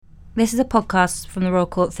This is a podcast from the Royal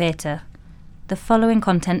Court Theatre. The following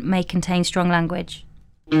content may contain strong language.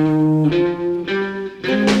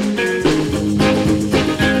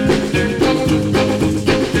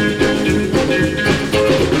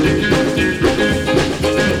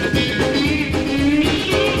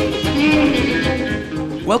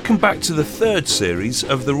 Welcome back to the third series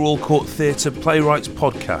of the Royal Court Theatre Playwrights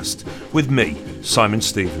podcast with me, Simon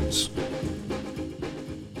Stevens.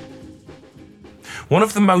 One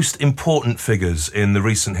of the most important figures in the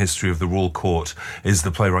recent history of the Royal Court is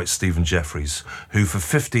the playwright Stephen Jeffries, who for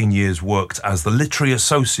 15 years worked as the literary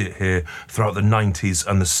associate here throughout the 90s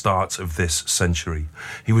and the start of this century.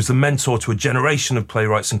 He was the mentor to a generation of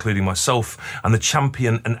playwrights, including myself, and the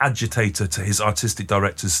champion and agitator to his artistic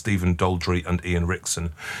directors Stephen Daldry and Ian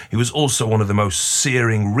Rickson. He was also one of the most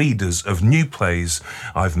searing readers of new plays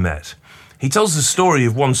I've met. He tells the story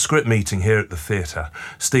of one script meeting here at the theatre.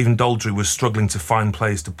 Stephen Daldry was struggling to find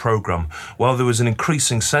plays to programme, while there was an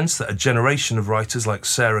increasing sense that a generation of writers like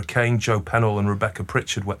Sarah Kane, Joe Pennell and Rebecca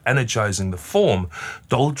Pritchard were energising the form.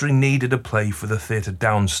 Daldry needed a play for the theatre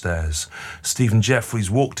downstairs. Stephen Jeffries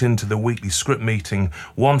walked into the weekly script meeting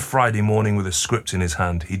one Friday morning with a script in his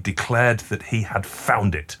hand. He declared that he had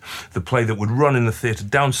found it. The play that would run in the theatre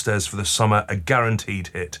downstairs for the summer, a guaranteed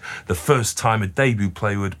hit. The first time a debut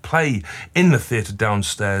play would play in the theatre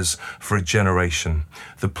downstairs for a generation.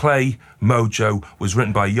 The play, Mojo, was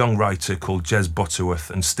written by a young writer called Jez Butterworth,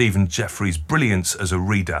 and Stephen Jeffries' brilliance as a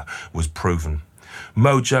reader was proven.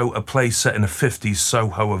 Mojo, a play set in a 50s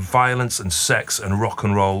Soho of violence and sex and rock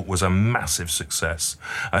and roll, was a massive success.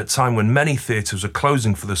 At a time when many theatres were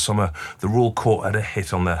closing for the summer, the Royal Court had a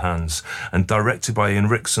hit on their hands, and directed by Ian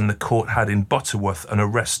Rickson, the court had in Butterworth an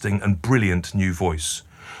arresting and brilliant new voice.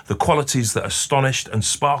 The qualities that astonished and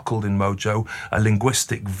sparkled in Mojo, a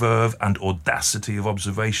linguistic verve and audacity of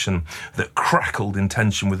observation that crackled in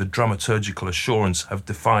tension with a dramaturgical assurance, have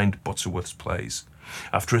defined Butterworth's plays.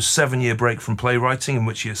 After a 7-year break from playwriting, in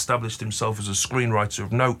which he established himself as a screenwriter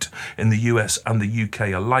of note in the US and the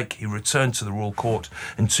UK alike, he returned to the Royal Court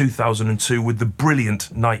in 2002 with the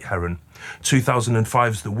brilliant Night Heron.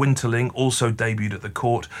 2005's The Winterling also debuted at the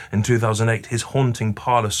court. In 2008, his haunting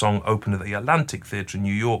parlour song opened at the Atlantic Theatre in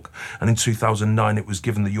New York, and in 2009 it was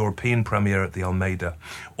given the European premiere at the Almeida.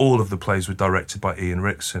 All of the plays were directed by Ian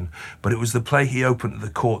Rickson, but it was the play he opened at the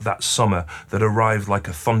court that summer that arrived like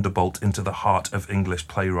a thunderbolt into the heart of English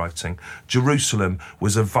playwriting. Jerusalem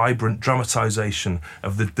was a vibrant dramatisation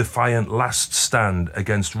of the defiant last stand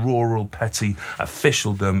against rural petty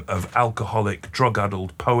officialdom of alcoholic,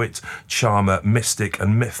 drug-addled poet, charmer, mystic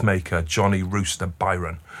and myth-maker Johnny Rooster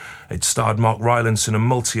Byron. It starred Mark Rylance in a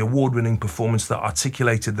multi-award-winning performance that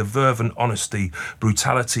articulated the verve and honesty,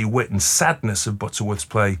 brutality, wit and sadness of Butterworth's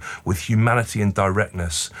play with humanity and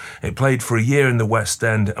directness. It played for a year in the West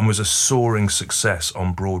End and was a soaring success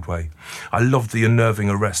on Broadway. I loved the unnerving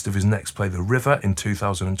arrest of his next play, The River, in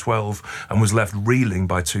 2012, and was left reeling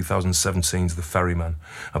by 2017's The Ferryman.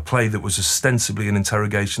 A play that was ostensibly an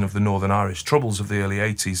interrogation of the Northern Irish troubles of the early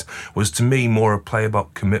 80s was to me more a play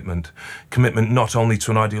about commitment. Commitment not only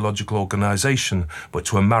to an ideological organisation, but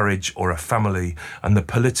to a marriage or a family, and the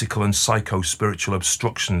political and psycho-spiritual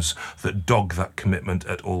obstructions that dog that commitment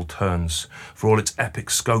at all turns. For all its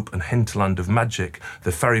epic scope and hinterland of magic,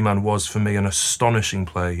 The Ferryman was for me an astonishing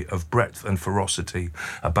play of breadth and ferocity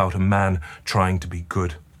about a man trying to be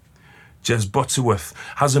good. Jez Butterworth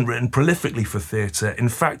hasn't written prolifically for theatre. In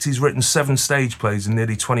fact, he's written 7 stage plays in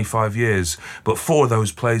nearly 25 years, but 4 of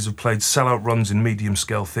those plays have played sellout runs in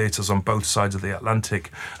medium-scale theatres on both sides of the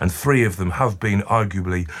Atlantic, and 3 of them have been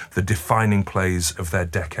arguably the defining plays of their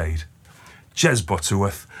decade. Jez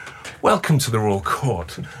Butterworth, welcome to the Royal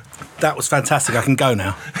Court. That was fantastic. I can go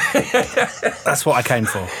now. That's what I came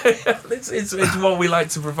for. It's what we like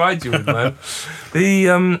to provide you with, man.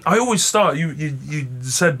 I always start. You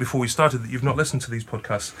said before we started that you've not listened to these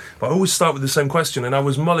podcasts, but I always start with the same question, and I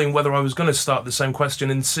was mulling whether I was going to start the same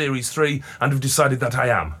question in Series 3, and have decided that I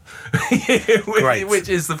am. Great. Which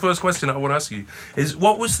is the first question I want to ask you: is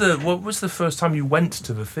what was the first time you went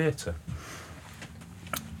to the theatre?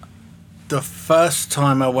 The first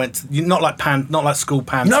time I went, not like school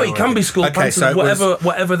panto. No, it can be school panto. So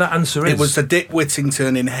whatever that answer is. It was the Dick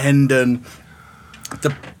Whittington in Hendon.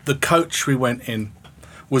 The coach we went in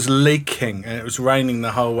was leaking, and it was raining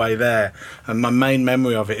the whole way there. And my main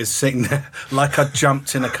memory of it is sitting there like I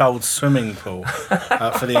jumped in a cold swimming pool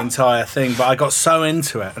for the entire thing. But I got so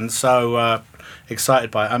into it and so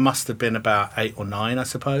excited by it. I must have been about 8 or 9, I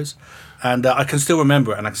suppose. And I can still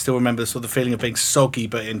remember it, and I can still remember the sort of feeling of being soggy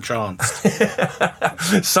but entranced.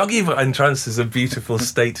 Soggy but entranced is a beautiful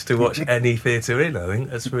state to watch any theatre in, I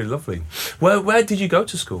think. That's really lovely. Where did you go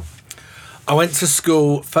to school? I went to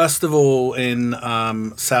school, first of all, in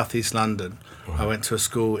southeast London. I went to a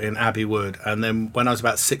school in Abbey Wood, and then when I was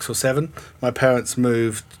about 6 or 7, my parents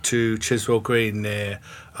moved to Chiswell Green near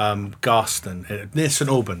Garston, near St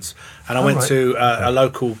Albans, and I went to a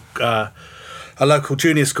local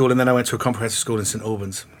junior school, and then I went to a comprehensive school in St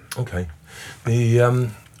Albans. Okay.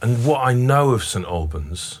 And what I know of St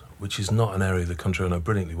Albans, which is not an area of the country I know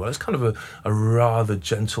brilliantly well, it's kind of a rather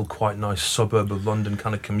gentle, quite nice suburb of London,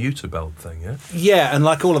 kind of commuter belt thing, yeah? Yeah, and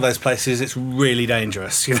like all of those places, it's really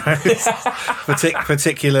dangerous, you know,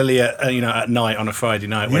 particularly at night on a Friday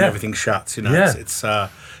night when everything shuts. You know,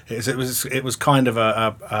 it was kind of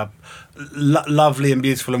a lovely and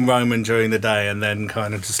beautiful and Roman during the day, and then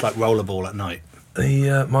kind of just like rollerball at night.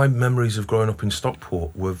 My memories of growing up in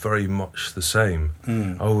Stockport were very much the same.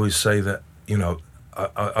 I always say that, you know,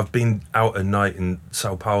 I've been out at night in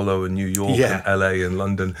Sao Paulo and New York and LA and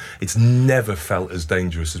London. It's never felt as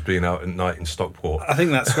dangerous as being out at night in Stockport. I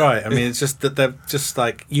think that's right. I mean, it's just that they're just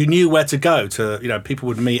like, you knew where to go to, you know, people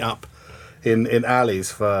would meet up in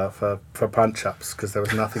alleys for punch-ups because there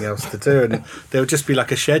was nothing else to do, and there would just be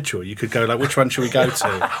like a schedule. You could go like, which one should we go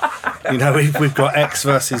to? You know, we've got X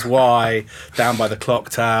versus Y down by the clock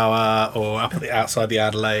tower or up outside the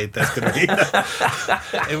Adelaide. There's going to be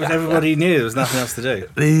it was, everybody knew there was nothing else to do.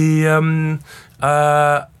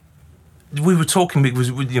 We were talking because,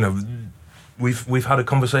 you know, We've had a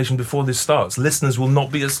conversation before this starts. Listeners will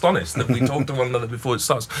not be astonished that we talk to one another before it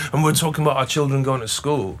starts. And we're talking about our children going to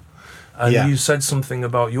school. And you said something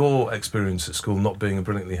about your experience at school not being a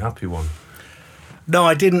brilliantly happy one. No,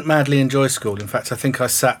 I didn't madly enjoy school. In fact, I think I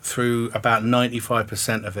sat through about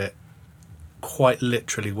 95% of it quite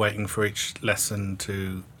literally waiting for each lesson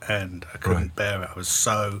to end. I couldn't bear it. I was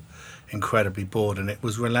so incredibly bored, and it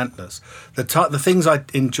was relentless. The things I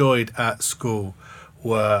enjoyed at school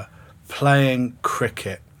were playing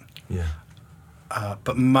cricket,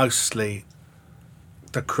 but mostly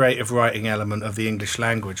the creative writing element of the English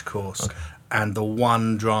language course and the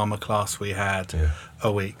one drama class we had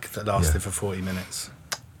a week that lasted for 40 minutes.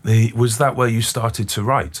 Was that where you started to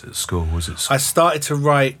write at school? Was it? I started to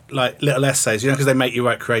write like little essays, you know, because they make you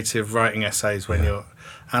write creative writing essays when you're...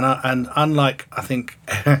 And unlike, I think,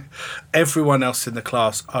 everyone else in the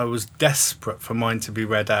class, I was desperate for mine to be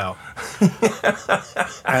read out.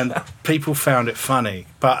 And people found it funny.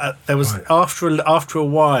 But there was, after a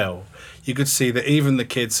while, you could see that even the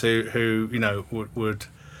kids who you know, would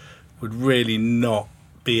really not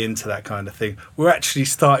be into that kind of thing were actually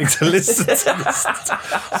starting to listen to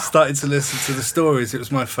the stories. It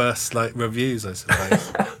was my first, like, reviews, I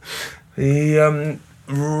suppose.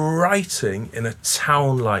 Writing in a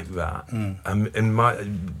town like that, in my,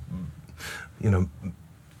 you know,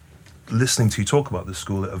 listening to you talk about the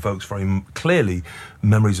school, it evokes very clearly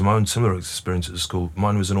memories of my own similar experience at school.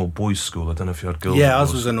 Mine was an all-boys school. I don't know if you had girls. Yeah,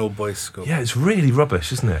 ours was an all-boys school. Yeah, it's really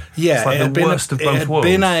rubbish, isn't it? Yeah, it's like the worst of both worlds.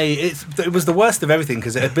 It was the worst of everything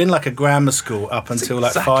because it had been like a grammar school up until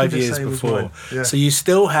like 5 years before. Yeah. So you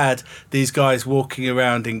still had these guys walking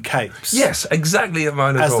around in capes. Yes, exactly at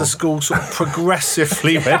mine as well. As the school sort of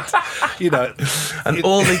progressively went, you know. And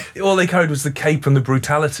all they carried was the cape and the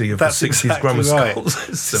brutality of the 60s grammar school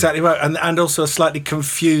system. Exactly right. And also a slightly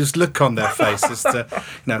confused look on their face as to,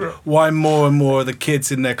 you know, why more and more of the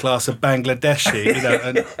kids in their class are Bangladeshi, you know,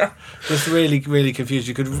 and just really, really confused.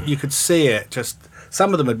 You could see it. Just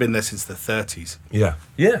some of them had been there since the 30s. Yeah,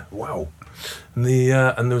 wow. And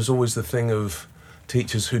and there was always the thing of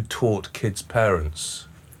teachers who taught kids' parents.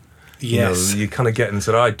 Yes, you kind of get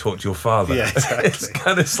into that. I taught your father. Yeah, exactly. It's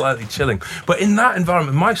kind of slightly chilling. But in that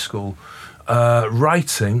environment, my school,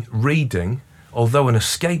 writing, reading, although an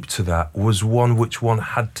escape to that, was one which one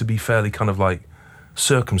had to be fairly kind of like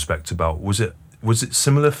circumspect about. Was it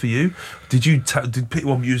similar for you? Did you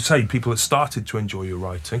say people had started to enjoy your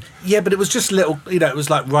writing? Yeah, but it was just little, you know, it was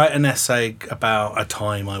like write an essay about a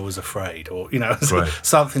time I was afraid, or, you know,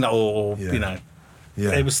 something like, or you know,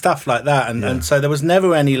 it was stuff like that, and so there was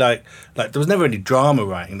never any like there was never any drama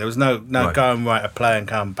writing. There was no go and write a play and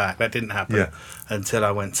come back. That didn't happen until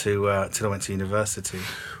I went to university.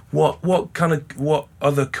 What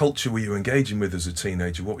other culture were you engaging with as a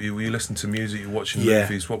teenager? Were you listening to music? You were watching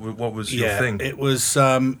movies? What was your thing? It was.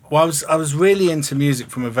 I was really into music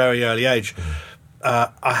from a very early age.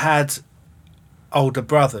 I had older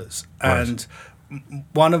brothers, and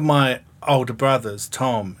one of my older brothers,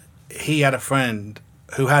 Tom, he had a friend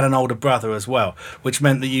who had an older brother as well, which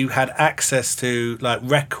meant that you had access to like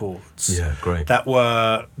records Yeah, great. that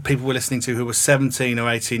were people were listening to who were 17 or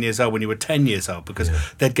 18 years old when you were 10 years old, because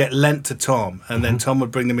they'd get lent to Tom, and then Tom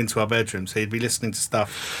would bring them into our bedroom, so he'd be listening to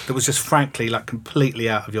stuff that was just frankly like completely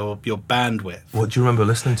out of your bandwidth. What do you remember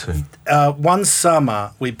listening to? One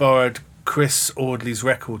summer we borrowed Chris Audley's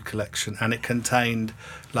record collection, and it contained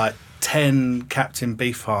like 10 Captain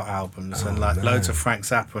Beefheart albums and like loads of Frank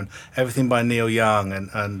Zappa and everything by Neil Young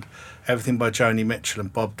and everything by Joni Mitchell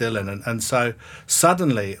and Bob Dylan. And so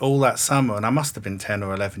suddenly all that summer, and I must have been 10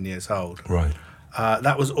 or 11 years old, Right.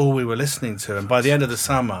 that was all we were listening to. And by the end of the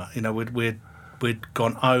summer, you know, we'd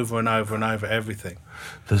gone over and over and over everything.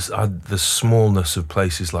 The smallness of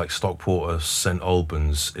places like Stockport or St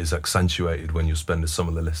Albans is accentuated when you're spending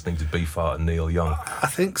summer listening to Beefheart and Neil Young. I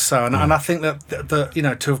think so, and I think that you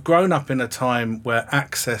know, to have grown up in a time where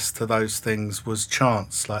access to those things was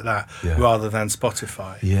chance like that, rather than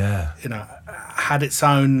Spotify, you know, had its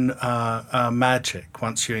own magic.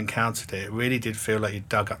 Once you encountered it, it really did feel like you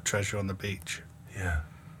dug up treasure on the beach. Yeah.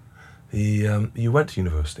 You went to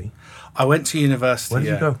university. I went to university. Where did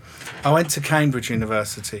you go? I went to Cambridge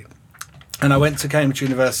University, and I went to Cambridge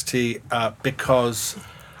University because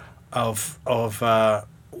of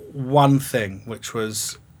one thing, which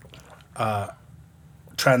was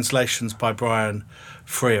translations by Brian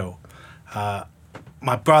Friel.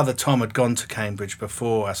 My brother Tom had gone to Cambridge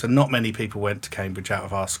before us, and not many people went to Cambridge out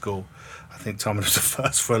of our school. I think Tom was the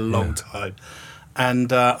first for a long time.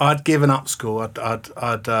 And I'd given up school.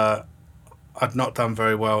 I'd not done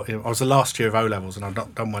very well. I was the last year of O-levels, and I'd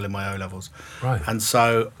not done well in my O-levels. Right. And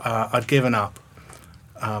so I'd given up.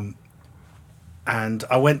 And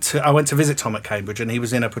I went to visit Tom at Cambridge, and he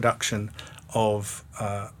was in a production of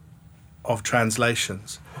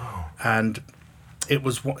Translations. Wow. And it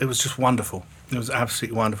was just wonderful. It was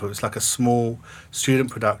absolutely wonderful. It was like a small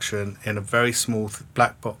student production in a very small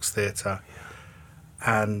black box theatre,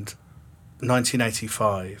 and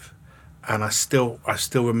 1985, and I still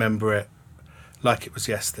remember it like it was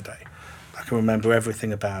yesterday. I can remember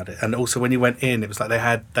everything about it. And also when you went in, it was like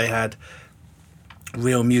they had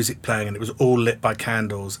real music playing, and it was all lit by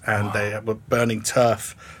candles, and they were burning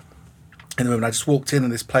turf in the room. And I just walked in,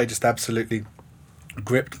 and this play just absolutely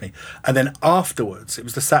gripped me. And then afterwards, it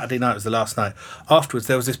was the Saturday night, it was the last night. Afterwards,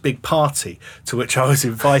 there was this big party to which I was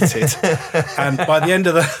invited, and by the end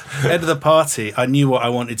of the party, I knew what I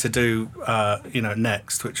wanted to do,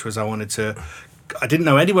 next, which was I didn't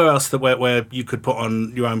know anywhere else where you could put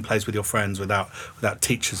on your own plays with your friends without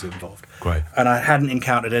teachers involved. Great. And I hadn't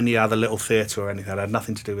encountered any other little theatre or anything. It had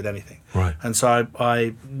nothing to do with anything. Right. And so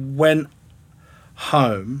I went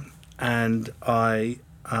home, and I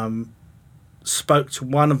spoke to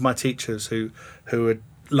one of my teachers who had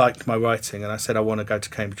liked my writing, and I said, I want to go to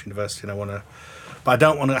Cambridge University, and but I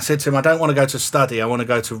don't want to. I said to him, I don't want to go to study. I want to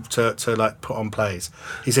go to like put on plays.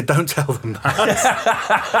 He said, don't tell them that.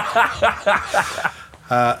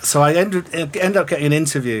 So I ended up getting an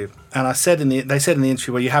interview, and they said in the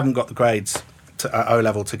interview, well, you haven't got the grades to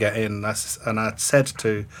O-level to get in. And I said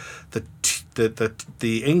to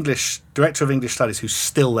the English director of English Studies, who's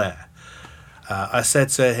still there, I said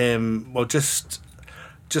to him, well, just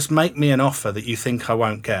make me an offer that you think I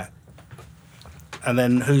won't get. And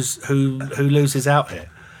then who loses out here?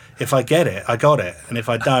 If I get it, I got it. And if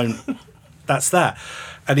I don't, that's that.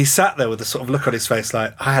 And he sat there with a sort of look on his face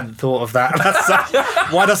like, I hadn't thought of that.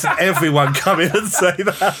 Why doesn't everyone come in and say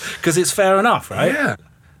that? Because it's fair enough, right? Yeah.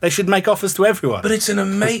 They should make offers to everyone. But it's an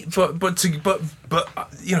amazing. But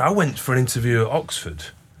you know, I went for an interview at Oxford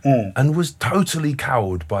and was totally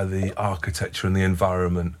cowed by the architecture and the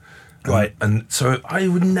environment. Right. And so I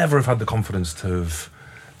would never have had the confidence to have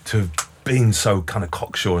been so kind of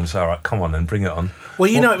cocksure and say, all right, come on then, bring it on. Well,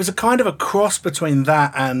 you know, it was a kind of a cross between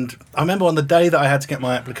that and... I remember on the day that I had to get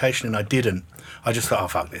my application in, I didn't. I just thought, oh,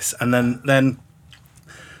 fuck this. And then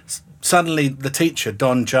suddenly the teacher,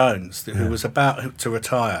 Don Jones, who was about to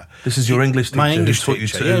retire... This is your English teacher? My English who taught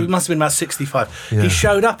teacher, you to... he must have been about 65. Yeah. He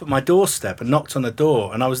showed up at my doorstep and knocked on the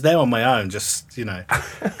door, and I was there on my own, just, you know,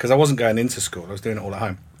 because I wasn't going into school. I was doing it all at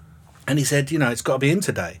home. And he said, you know, it's got to be in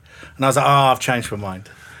today. And I was like, I've changed my mind.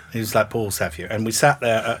 He was like, Paul's have you? And we sat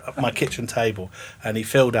there at my kitchen table, and he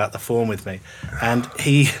filled out the form with me. And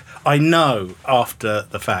I know after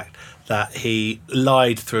the fact that he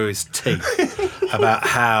lied through his teeth about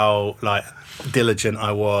how, like, diligent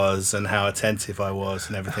I was and how attentive I was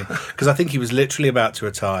and everything. Because I think he was literally about to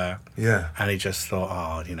retire. Yeah. And he just thought,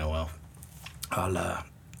 oh, you know, well,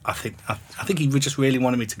 I think he just really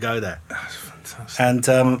wanted me to go there. That's fantastic. And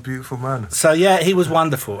what a beautiful man. So yeah, he was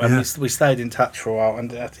wonderful, and we stayed in touch for a while.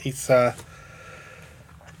 And he's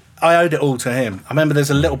I owed it all to him. I remember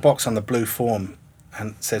there's a little box on the blue form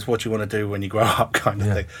and it says, what do you want to do when you grow up, kind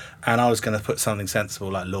of thing. And I was going to put something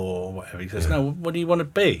sensible like law or whatever. He says, no, what do you want to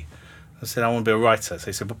be? I said, I want to be a writer. So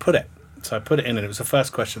he said, well, put it. So I put it in, and it was the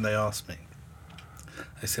first question they asked me.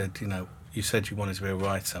 They said, you said you wanted to be a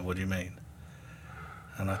writer. What do you mean?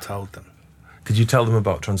 And I told them. Did you tell them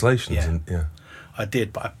about translations? Yeah. I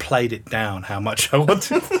did, but I played it down how much I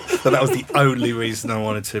wanted. But that was the only reason I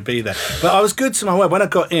wanted to be there. But I was good to my word. When I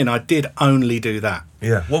got in, I did only do that.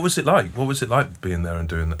 Yeah. What was it like? What was it like being there and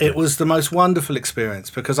doing that? It was the most wonderful experience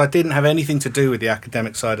because I didn't have anything to do with the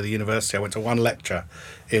academic side of the university. I went to one lecture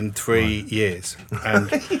in 3 years.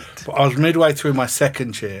 And I was midway through my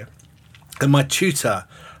second year, and my tutor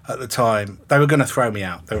at the time, they were going to throw me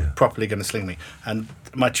out. They were properly going to sling me. And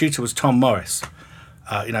my tutor was Tom Morris.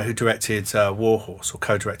 Who directed Warhorse or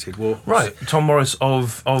co-directed Warhorse? Right, Tom Morris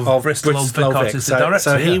of Bristol Old Vic Artistic Director.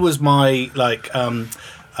 So he was my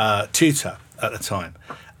tutor at the time,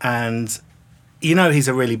 and he's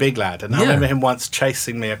a really big lad. And I remember him once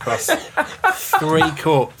chasing me across 3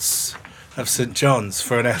 courts of St John's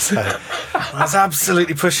for an essay. I was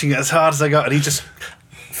absolutely pushing it as hard as I got, and he just.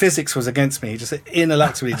 Physics was against me. He just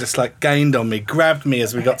ineluctably just gained on me, grabbed me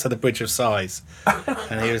as we got to the Bridge of Sighs,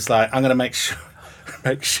 and he was like, "I'm going to make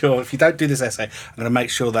sure if you don't do this essay, I'm going to make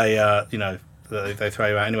sure they they throw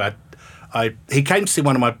you out." Anyway, he came to see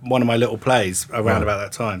one of my little plays around about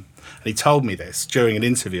that time, and he told me this during an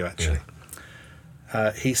interview. Actually,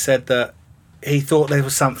 he said that he thought there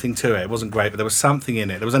was something to it. It wasn't great, but there was something in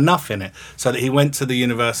it. There was enough in it so that he went to the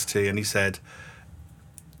university and he said,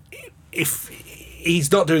 if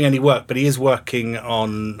he's not doing any work, but he is working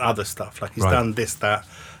on other stuff. Like he's done this, that,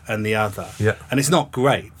 and the other. Yeah. And it's not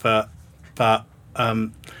great, but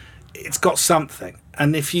it's got something.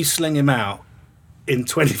 And if you sling him out in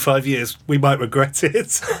 25 years, we might regret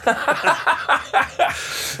it.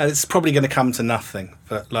 And it's probably going to come to nothing.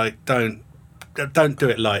 But don't do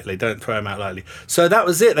it lightly. Don't throw him out lightly. So that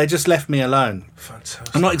was it. They just left me alone.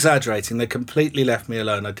 Fantastic. I'm not exaggerating. They completely left me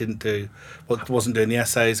alone. I wasn't doing the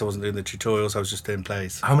essays. I wasn't doing the tutorials. I was just doing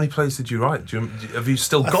plays. How many plays did you write? Have you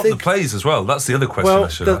still got the plays as well? That's the other question I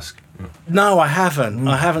should ask. No, I haven't.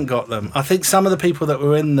 I haven't got them. I think some of the people that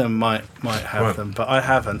were in them might have them, but I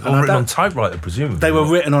haven't. All written on typewriter, presumably. They were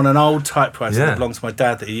written on an old typewriter that belonged to my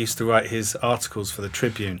dad that he used to write his articles for the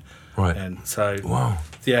Tribune. Right. And so, wow.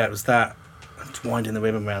 Yeah, it was that. Winding the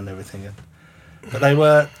women around and everything. But they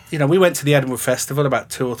were, we went to the Edinburgh Festival about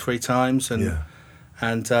 2 or 3 times and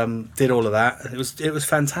did all of that. It was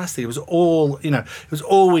fantastic. It was all, it was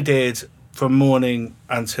all we did from morning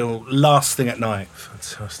until last thing at night.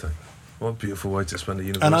 Fantastic. What a beautiful way to spend a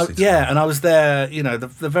university time. And I was there, the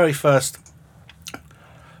very first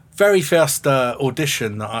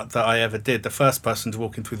audition that I ever did. The first person to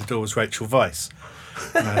walk in through the door was Rachel Weisz.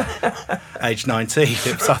 Age 19. I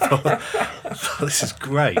thought, this is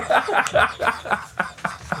great.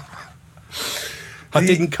 I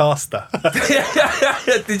didn't cast her.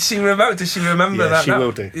 Did she remember that? She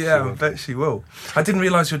will do. Yeah, I bet she will. I didn't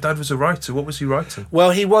realise your dad was a writer. What was he writing?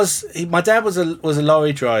 Well, my dad was a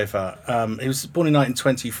lorry driver. He was born in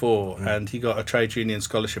 1924, and he got a trade union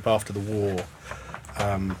scholarship after the war.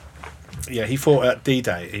 He fought at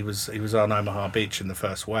D-Day. He was on Omaha Beach in the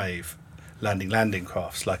first wave, landing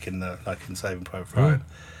crafts like in Saving Private Ryan.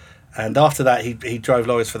 And after that, he drove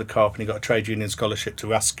lorries for the Co-op, and he got a trade union scholarship to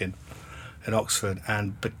Ruskin in Oxford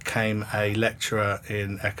and became a lecturer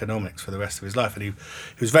in economics for the rest of his life. And he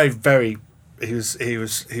was very, very he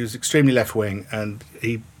was extremely left wing, and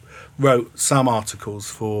he wrote some articles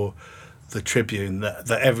for the Tribune that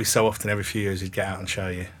every so often, every few years, he'd get out and show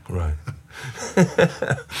you. Right.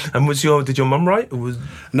 And did your mum write?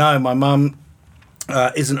 No, my mum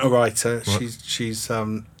isn't a writer. Right. She's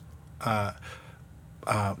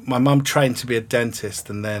my mum trained to be a dentist,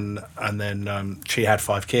 and then she had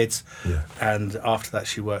 5 kids. Yeah. And after that,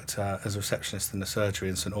 she worked as a receptionist in the surgery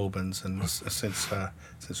in St Albans, and has since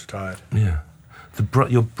retired. Yeah.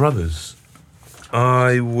 Your brothers.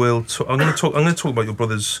 I'm going to talk about your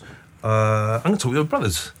brothers. I'm going to talk about your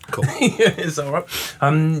brothers. Cool. Yeah, is that all right?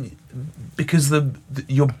 Because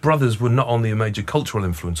your brothers were not only a major cultural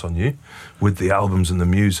influence on you with the albums and the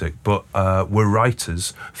music, but were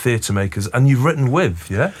writers, theatre makers, and you've written with,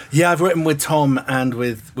 yeah? Yeah, I've written with Tom and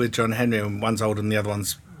with John Henry, and one's older and the other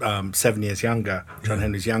one's 7 years younger. John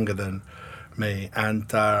Henry's younger than me,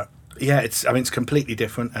 and it's completely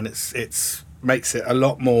different, and it's makes it a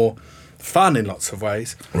lot more fun in lots of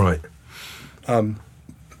ways. Right. A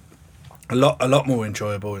lot more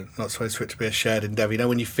enjoyable in lots of ways for it to be a shared endeavour.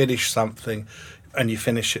 When you finish something and you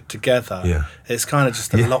finish it together, it's kind of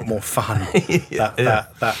just a lot more fun,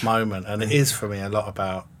 that moment. And it is for me a lot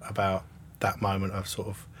about about that moment of sort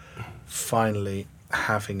of finally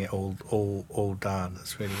having it all done.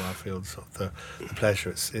 That's really what I feel sort of the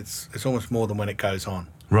pleasure. It's almost more than when it goes on.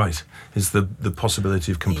 Right. It's the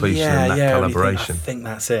possibility of completion and that collaboration. I think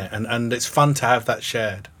that's it. And it's fun to have that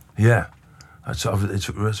shared. Yeah.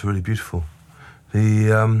 It's really beautiful.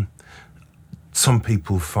 Some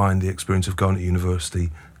people find the experience of going to university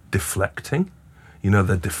deflecting.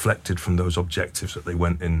 They're deflected from those objectives that they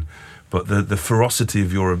went in. But the ferocity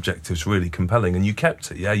of your objectives really compelling, and you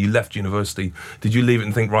kept it, yeah? You left university. Did you leave it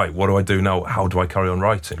and think, right, what do I do now? How do I carry on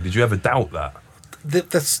writing? Did you ever doubt that?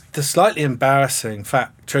 The slightly embarrassing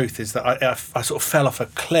truth is that I sort of fell off a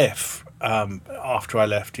cliff after I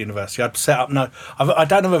left university. I'd set up I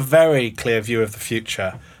don't have a very clear view of the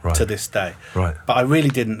future to this day. Right. But I really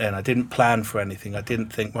didn't then. I didn't plan for anything. I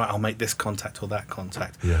didn't think, right, I'll make this contact or that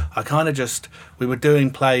contact. Yeah. I kind of we were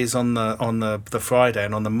doing plays on the Friday,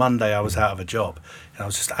 and on the Monday I was out of a job. And I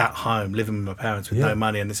was just at home living with my parents with no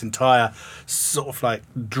money, and this entire sort of like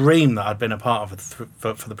dream that I'd been a part of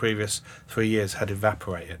for the previous 3 years had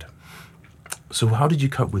evaporated. So how did you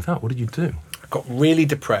cope with that? What did you do? Got really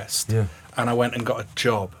depressed, and I went and got a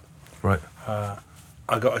job. Right. I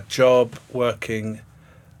got a job working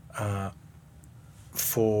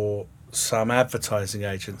for some advertising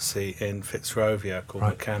agency in Fitzrovia called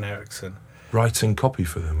McCann Erickson. Writing copy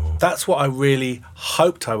for them? Or? That's what I really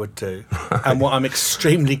hoped I would do, and what I'm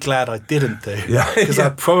extremely glad I didn't do, because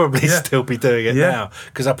I'd probably still be doing it now,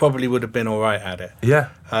 because I probably would have been all right at it.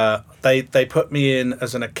 Yeah. They put me in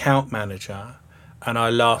as an account manager, and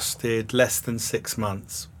I lasted less than 6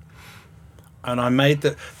 months. And I made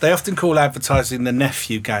they often call advertising the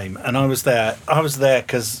nephew game, and I was there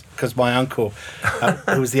because my uncle,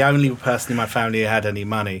 who was the only person in my family who had any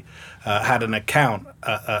money, had an account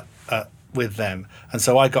with them, and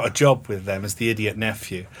so I got a job with them as the idiot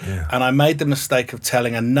nephew. Yeah. And I made the mistake of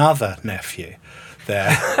telling another nephew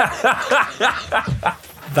there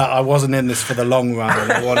that I wasn't in this for the long run and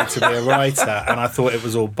I wanted to be a writer, and I thought it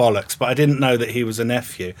was all bollocks, but I didn't know that he was a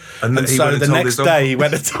nephew. And so the next day he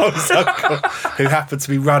went and told his uncle, who happened to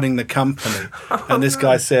be running the company. And this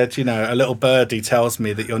guy said, a little birdie tells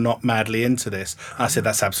me that you're not madly into this. And I said,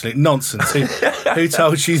 that's absolute nonsense. Who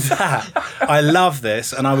told you that? I love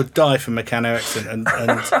this, and I would die for McCann Erickson.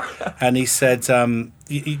 And he said, do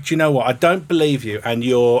you know what? I don't believe you, and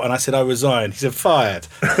I said, I resign. He said, fired.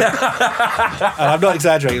 And I'm not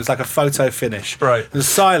exaggerating. It was like a photo finish. Right. There was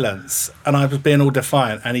silence, and I was being all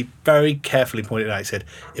defiant. And he very carefully pointed out. He said,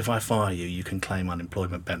 "If I fire you, you can claim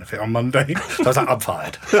unemployment benefit on Monday." So I was like, "I'm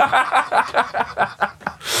fired."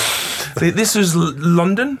 This was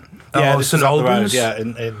London. Yeah, this St was up the road. Albans. Yeah,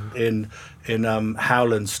 in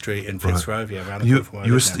Howland Street in Fitzrovia. Around the corner from where I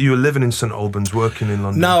live now. You were living in St Albans, working in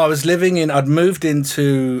London. No, I was I'd moved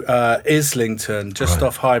into Islington, just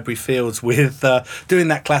off Highbury Fields, with doing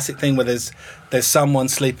that classic thing where there's someone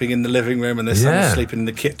sleeping in the living room and there's someone sleeping in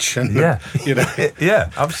the kitchen. Yeah, Yeah,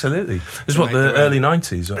 absolutely. This is what, the early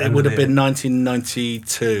 90s? It would have been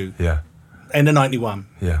 1992. Yeah. End of 91.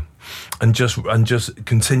 Yeah, and just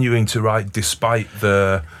continuing to write despite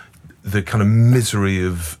the kind of misery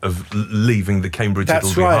of leaving the Cambridge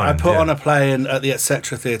That's Idyll right. behind. I put on a play at the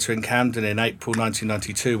Etc Theatre in Camden in April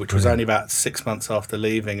 1992, which was only about 6 months after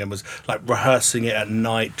leaving, and was like rehearsing it at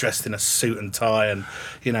night, dressed in a suit and tie, and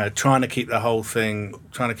trying to keep the whole scene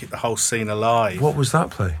alive. What was that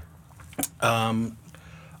play? I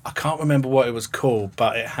can't remember what it was called,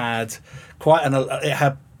 but it had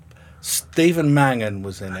Stephen Mangan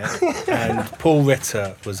was in it, and Paul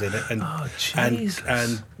Ritter was in it, and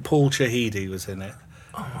Paul Shahidi was in it.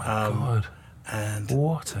 Oh my God! And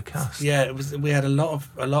what a cast! Yeah, it was. We had a lot of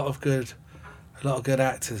good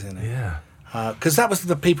actors in it. Yeah. Because that was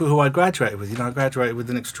the people who I graduated with. I graduated with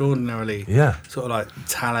an extraordinarily sort of like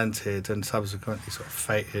talented and subsequently sort of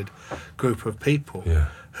fated group of people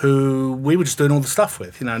who we were just doing all the stuff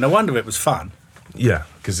with. No wonder it was fun. Yeah,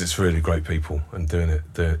 because it's really great people and doing it.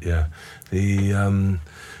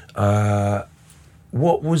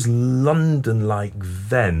 What was London like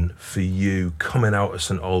then for you, coming out of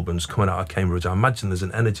St Albans, coming out of Cambridge? I imagine there's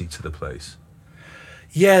an energy to the place.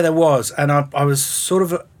 Yeah, there was, and I was sort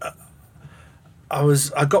of.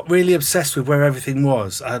 I got really obsessed with where everything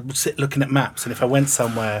was. I would sit looking at maps, and if I went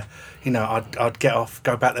somewhere, I'd get off,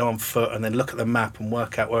 go back there on foot, and then look at the map and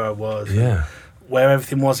work out where I was. Yeah. Where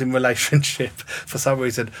everything was in relationship, for some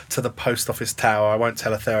reason, to the post office tower. I won't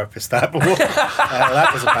tell a therapist that, but what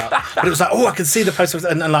that was about. But it was like, I can see the post office,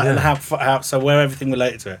 and how so where everything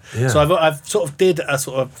related to it. Yeah. So I've sort of did a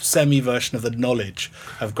sort of semi-version of the knowledge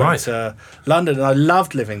of going to London, and I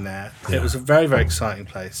loved living there. Yeah. It was a very, very exciting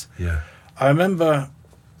place. Yeah. I remember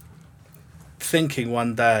thinking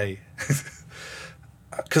one day,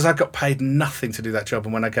 because I got paid nothing to do that job,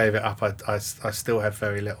 and when I gave it up, I still had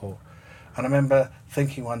very little. And I remember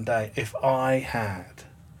thinking one day, if I had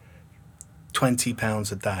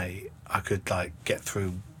 £20 a day, I could like get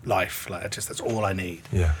through life. Like that's all I need.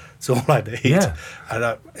 Yeah, it's all I need. Yeah.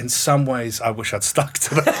 And in some ways, I wish I'd stuck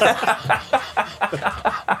to that.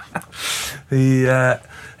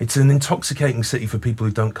 It's an intoxicating city for people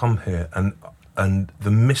who don't come here, and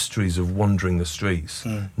the mysteries of wandering the streets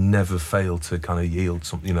never fail to kind of yield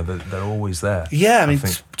something. You know, they're always there. Yeah, I mean,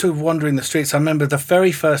 to wandering the streets. I remember the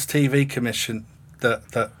very first TV commission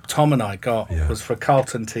that Tom and I got was for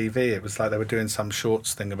Carlton TV. It was like they were doing some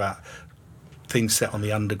shorts thing about things set on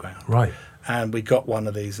the underground. Right. And we got one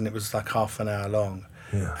of these, and it was like half an hour long.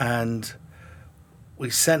 Yeah. And we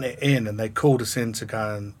sent it in, and they called us in to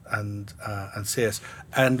go and see us.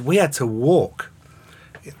 And we had to walk.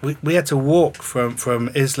 We had to walk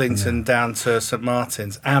from Islington down to St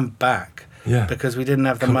Martin's and back. Yeah. Because we didn't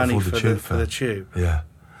have the money for the tube. Yeah.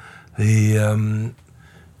 I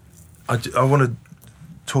want to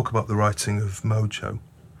talk about the writing of Mojo,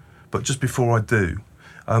 but just before I do,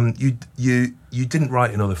 you didn't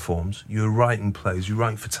write in other forms. You were writing plays. You were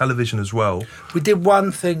writing for television as well. We did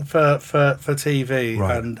one thing for TV,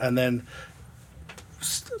 right. and then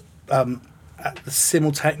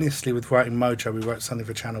simultaneously with writing Mojo, we wrote something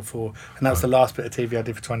for Channel 4, and that was the last bit of TV I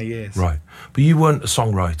did for 20 years. Right, but you weren't a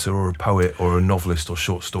songwriter or a poet or a novelist or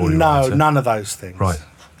short story writer. No, none of those things. Right,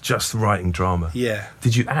 just writing drama. Yeah.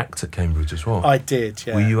 Did you act at Cambridge as well? I did.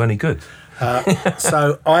 Yeah. Were you any good?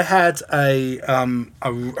 So I had a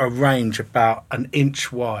range about an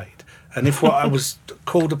inch wide, and if what I was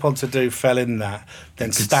called upon to do fell in that,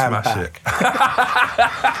 then stand back.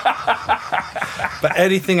 But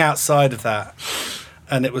anything outside of that,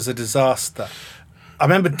 and it was a disaster. I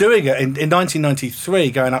remember doing it in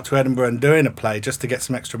 1993, going up to Edinburgh and doing a play just to get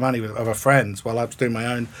some extra money with other friends while I was doing my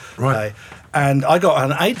own play. And I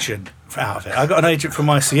got an agent out of it. I got an agent from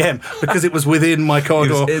ICM because it was within my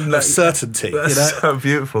corridor of certainty. That's so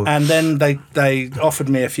beautiful. And then they offered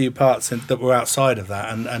me a few parts that were outside of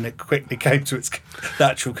that, and it quickly came to its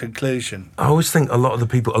natural conclusion. I always think a lot of the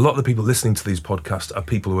people listening to these podcasts are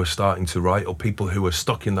people who are starting to write, or people who are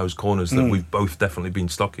stuck in those corners that we've both definitely been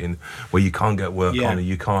stuck in, where you can't get work on, or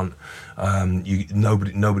you can't.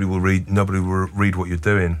 Nobody will read what you're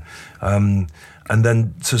doing. And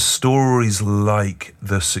then to stories like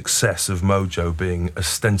the success of Mojo being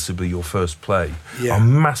ostensibly your first play are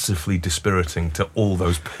massively dispiriting to all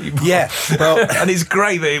those people. Yeah, well, and it's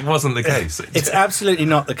great that it wasn't the case. It's absolutely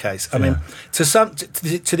not the case. I mean, to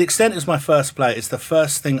the extent it was my first play, it's the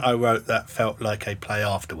first thing I wrote that felt like a play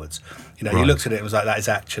afterwards. You know, you looked at it, it was like, that is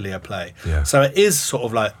actually a play. Yeah. So it is sort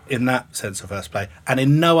of like, in that sense, a first play, and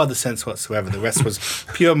in no other sense whatsoever. The rest was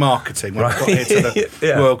pure marketing. When I got here to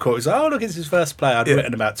the Royal Court, it was like, oh, look, it's his first play. I'd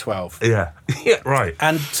written about 12. Yeah, right.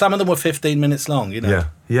 And some of them were 15 minutes long, you know.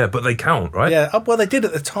 Yeah, but they count, right? Yeah, well, they did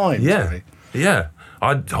at the time. Yeah.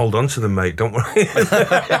 I'd hold on to them, mate, don't worry.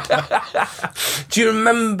 Do you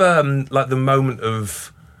remember, like, the moment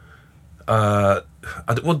of... tell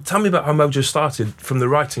me about how Mojo started from the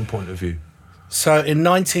writing point of view. So in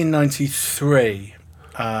 1993,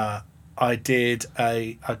 I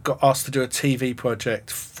got asked to do a TV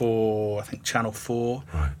project for, I think, Channel 4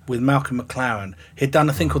 with Malcolm McLaren. He'd done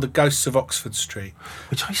a thing called The Ghosts of Oxford Street.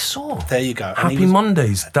 Which I saw. There you go. Happy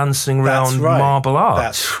Mondays, dancing around Marble Arch.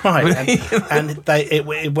 That's right. And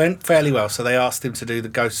it went fairly well. So they asked him to do The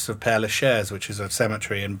Ghosts of Père Lachaise, which is a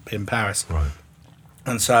cemetery in Paris. Right.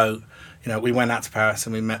 And so, you know, we went out to Paris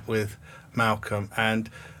and we met with Malcolm.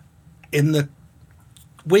 And in the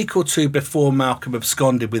week or two before Malcolm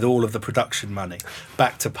absconded with all of the production money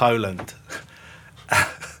back to Poland,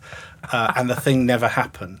 and the thing never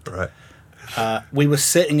happened. Right. We were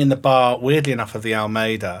sitting in the bar, weirdly enough, of the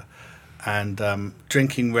Almeida, and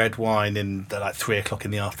drinking red wine in like 3:00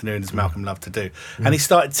 in the afternoon, as Malcolm loved to do. And he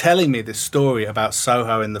started telling me this story about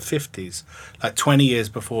Soho in the 50s, like 20 years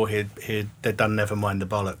before they'd done Nevermind the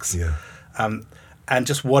Bollocks. Yeah. And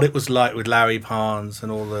just what it was like with Larry Parnes and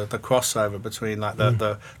all the crossover between like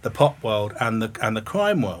the pop world and the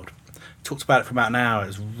crime world. He talked about it for about an hour. It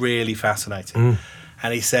was really fascinating.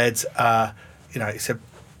 And he said,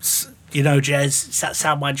 Jez,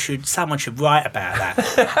 someone should write about that.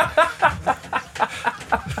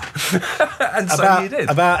 And so you did.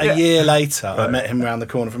 About a year later, I met him around the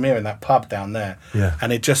corner from here in that pub down there. Yeah.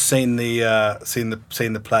 And he'd just seen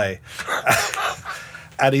the play.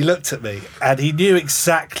 And he looked at me, and he knew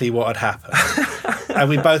exactly what had happened. And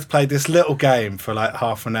we both played this little game for like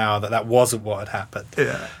half an hour that wasn't what had happened.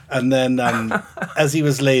 Yeah. And then as he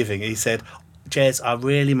was leaving, he said, Jez, I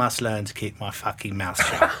really must learn to keep my fucking mouth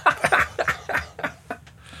shut.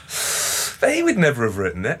 But he would never have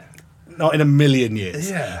written it. Not in a million years.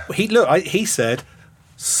 Yeah. He said,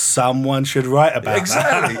 someone should write about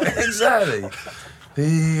Exactly, that. exactly.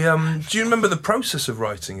 Do you remember the process of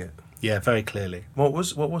writing it? Yeah, very clearly. What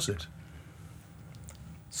was it?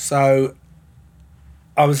 So,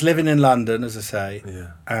 I was living in London, as I say,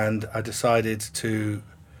 Yeah. and I decided to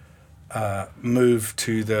move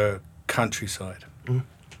to the countryside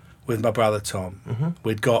with my brother Tom. Mm-hmm.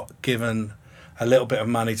 We'd got given a little bit of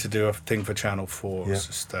money to do a thing for Channel 4. It was Yeah.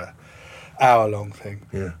 just an hour-long thing.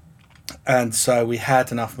 Yeah. And so we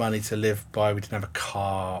had enough money to live by. We didn't have a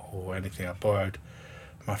car or anything. I borrowed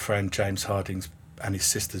my friend James Harding's and his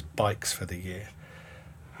sister's bikes for the year.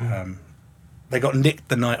 They got nicked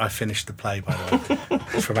the night I finished the play, by the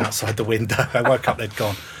way, from outside the window. I woke up, they'd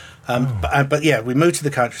gone. But yeah, we moved to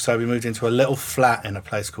the countryside. We moved into a little flat in a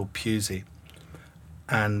place called Pewsey.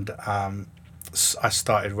 And I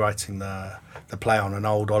started writing the play on an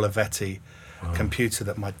old Olivetti computer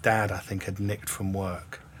that my dad, I think, had nicked from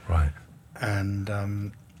work. Right. And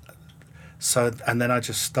and then I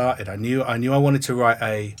just started. I knew I wanted to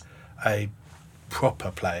write a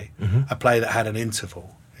proper play, a play that had an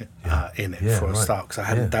interval in it for a start, because I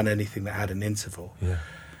hadn't done anything that had an interval. Yeah.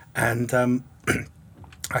 And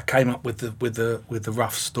I came up with the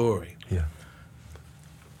rough story. Yeah.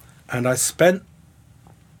 And I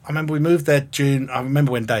remember we moved there June. I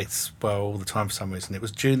remember when dates were all the time for some reason. It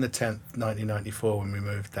was June the 10th, 1994 when we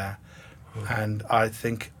moved there. And I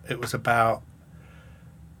think it was about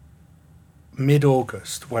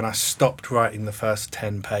mid-August when I stopped writing the first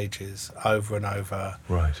 10 pages over and over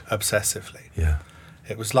obsessively. Yeah.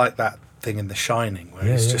 It was like that thing in The Shining where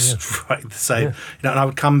it's just writing the same. Yeah. And I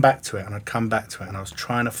would come back to it and I'd come back to it and I was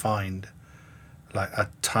trying to find like a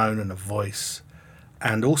tone and a voice,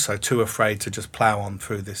 and also too afraid to just plough on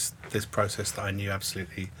through this process that I knew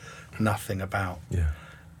absolutely nothing about. Yeah.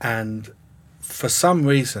 And for some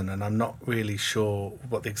reason, and I'm not really sure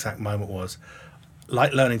what the exact moment was,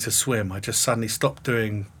 like learning to swim, I just suddenly stopped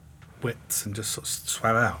doing wits and just sort of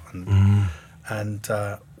swam out. And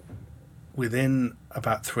within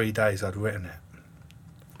about 3 days, I'd written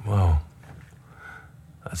it. Wow.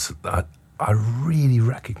 I really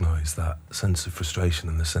recognise that sense of frustration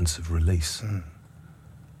and the sense of release.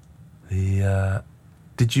 Did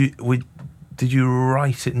you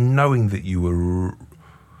write it knowing that you were?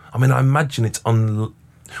 I mean, I imagine it's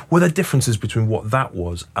were there differences between what that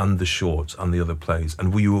was and the short and the other plays?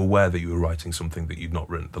 And were you aware that you were writing something that you'd not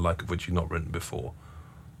written, the like of which you'd not written before?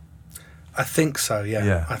 I think so,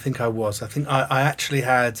 yeah. I think I was. I think I actually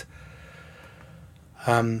had...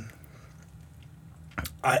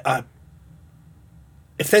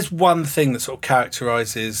 if there's one thing that sort of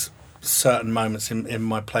characterises certain moments in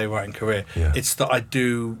my playwriting career, it's that I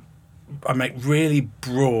make really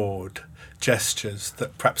broad gestures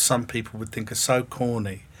that perhaps some people would think are so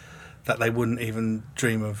corny that they wouldn't even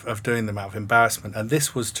dream of doing them out of embarrassment. And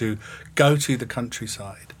this was to go to the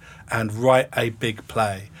countryside and write a big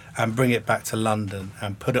play and bring it back to London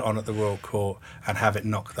and put it on at the Royal Court and have it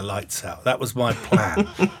knock the lights out. That was my plan.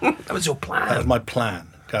 That was your plan? That was my plan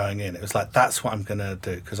going in. It was like, that's what I'm going to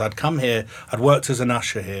do. Because I'd come here, I'd worked as an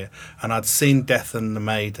usher here, and I'd seen Death and the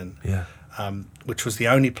Maiden, which was the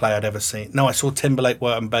only play I'd ever seen. No, I saw Timberlake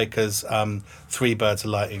Worton Baker's Three Birds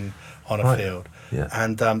Alighting on a Field. Yeah.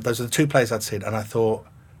 And those are the two plays I'd seen. And I thought,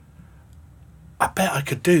 I bet I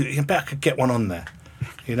could get one on there,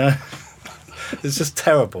 you know? It's just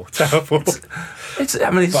terrible. It's like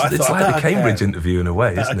a Cambridge interview in a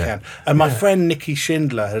way, isn't it? And my friend Nikki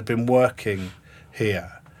Schindler had been working here,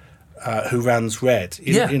 who runs Red.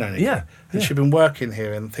 You know Nikki? Yeah. And she'd been working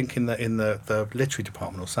here and thinking that in the literary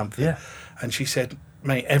department or something. Yeah. And she said,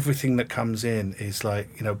 mate, everything that comes in is like,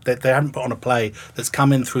 you know, they haven't put on a play that's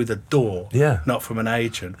come in through the door, not from an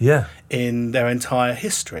agent, in their entire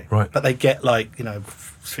history. Right. But they get like, you know,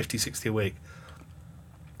 50, 60 a week.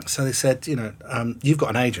 So they said, you know, you've got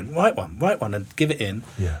an agent, write one and give it in,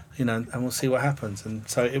 you know, and we'll see what happens. And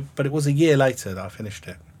so, but it was a year later that I finished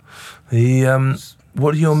it.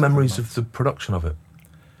 What are your memories of the production of it?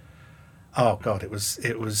 Oh God, it was.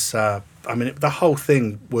 I mean, the whole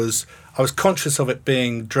thing was. I was conscious of it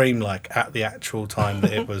being dreamlike at the actual time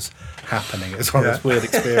that it was happening. It was one of those weird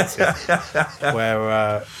experiences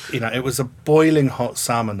where, you know, it was a boiling hot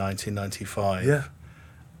summer, 1995,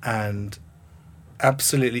 and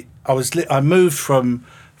absolutely, I moved from.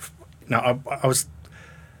 I was.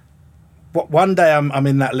 One day I'm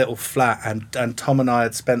in that little flat, and Tom and I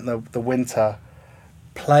had spent the winter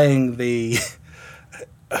playing the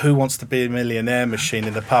Who Wants to Be a Millionaire machine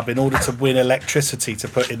in the pub in order to win electricity to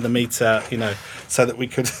put in the meter, so that we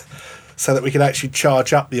could actually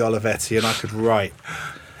charge up the Olivetti and I could write.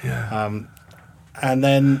 Yeah. And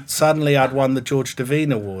then suddenly I'd won the George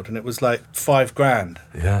Devine Award, and it was like $5,000.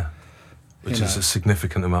 Yeah. Which is a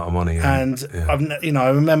significant amount of money. And I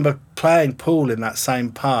remember playing pool in that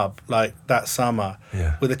same pub like that summer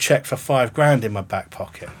with a cheque for $5,000 in my back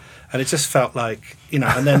pocket, and it just felt like,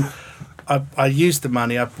 and then I used the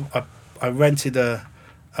money. I rented a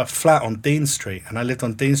flat on Dean Street, and I lived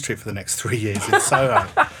on Dean Street for the next 3 years in Soho,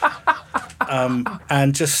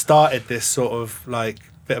 and just started this sort of like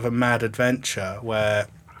bit of a mad adventure where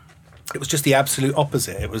it was just the absolute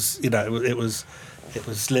opposite. It was It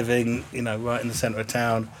was living, right in the centre of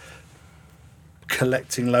town,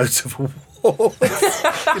 collecting loads of awards.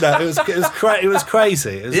 It was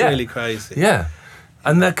crazy. It was really crazy. Yeah,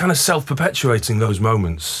 and they're kind of self-perpetuating those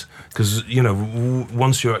moments because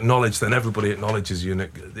once you're acknowledged, then everybody acknowledges you, and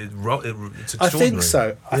it's extraordinary. I think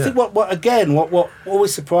so. I think what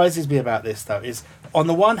always surprises me about this though is, on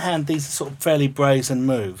the one hand, these are sort of fairly brazen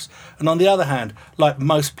moves, and on the other hand, like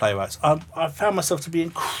most playwrights, I found myself to be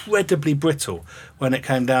incredibly brittle when it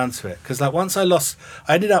came down to it. Because like once I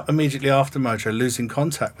ended up immediately after Mojo losing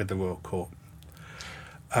contact with the Royal Court.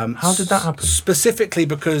 How did that happen? Specifically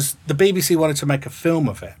because the BBC wanted to make a film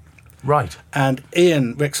of it. Right. And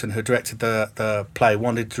Ian Rickson, who directed the play,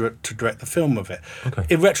 wanted to direct the film of it. Okay.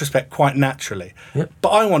 In retrospect, quite naturally. Yep. But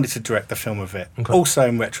I wanted to direct the film of it, okay. also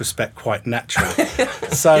in retrospect, quite naturally.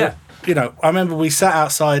 So, I remember we sat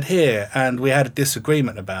outside here and we had a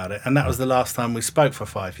disagreement about it, and that was the last time we spoke for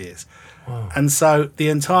 5 years. Wow. And so the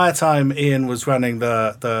entire time Ian was running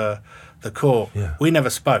the court, we never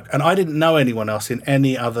spoke. And I didn't know anyone else in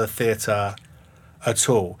any other theatre at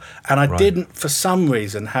all, and I didn't for some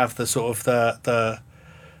reason have the sort of the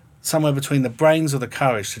somewhere between the brains or the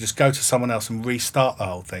courage to just go to someone else and restart the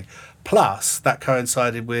whole thing. Plus that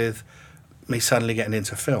coincided with me suddenly getting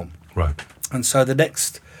into film, right? And so the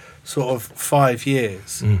next sort of 5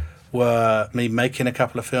 years were me making a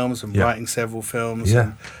couple of films and writing several films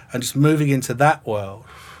and just moving into that world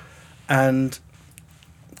and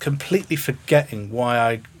completely forgetting why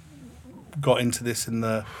I got into this in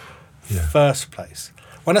the first place.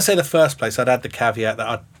 When I say the first place, I'd add the caveat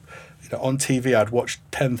that on TV I'd watched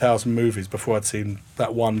 10,000 movies before I'd seen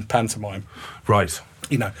that one pantomime. Right.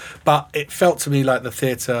 But it felt to me like the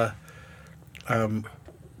theatre. I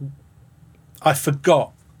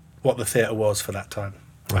forgot what the theatre was for that time.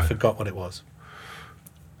 Right. I forgot what it was.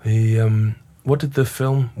 What did the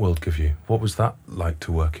film world give you? What was that like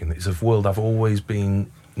to work in? It's a world I've always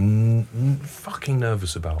been fucking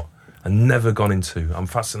nervous about and never gone into. I'm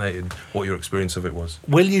fascinated what your experience of it was.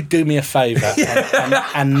 Will you do me a favour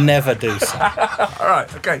and never do so? All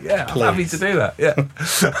right, okay, yeah, please. I'm happy to do that. Yeah,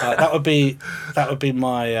 that would be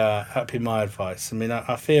my advice. I mean,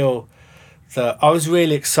 I feel that I was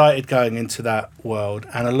really excited going into that world,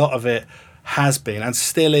 and a lot of it has been and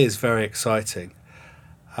still is very exciting.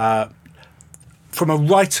 From a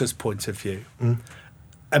writer's point of view.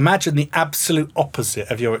 Imagine the absolute opposite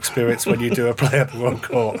of your experience when you do a play at the Royal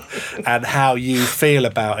Court, and how you feel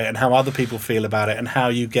about it and how other people feel about it and how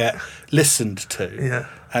you get listened to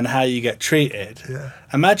and how you get treated. Yeah.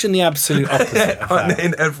 Imagine the absolute opposite of that.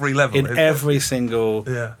 In every level. In every single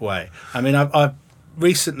way. I mean, I've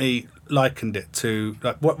recently likened it to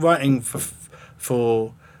like what writing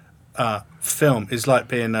for film is like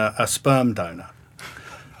being a sperm donor.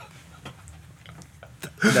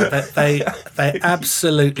 They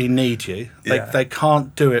absolutely need you. They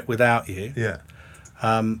can't do it without you. Yeah.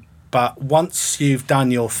 But once you've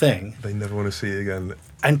done your thing, they never want to see you again.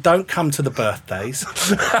 And don't come to the birthdays.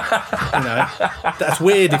 That's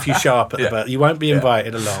weird if you show up at the birthday. You won't be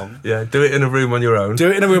invited along. Yeah, do it in a room on your own.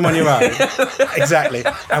 Exactly.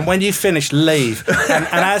 And when you finish, leave. And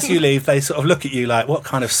as you leave, they sort of look at you like, what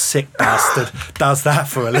kind of sick bastard does that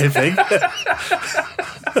for a living?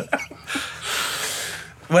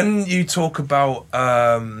 When you talk about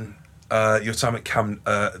your time at Camden,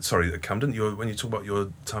 when you talk about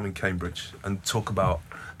your time in Cambridge and talk about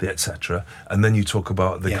the etc., and then you talk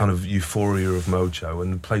about the kind of euphoria of Mojo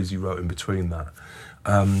and the plays you wrote in between that,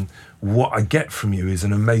 what I get from you is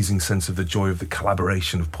an amazing sense of the joy of the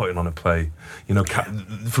collaboration of putting on a play.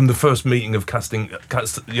 From the first meeting of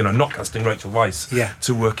not casting Rachel Weisz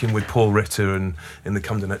to working with Paul Ritter and in the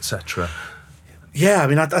Camden etc. Yeah, I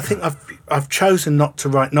mean, I think I've chosen not to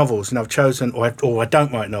write novels, and I've chosen, or I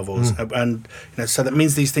don't write novels, and so that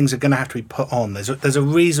means these things are going to have to be put on. There's a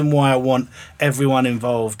reason why I want everyone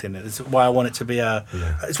involved in it. It's why I want it to be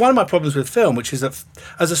It's one of my problems with film, which is that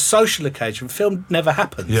as a social occasion, film never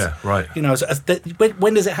happens. Yeah, right.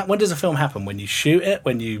 When does when does a film happen? When you shoot it,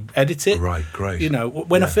 when you edit it. Right, great.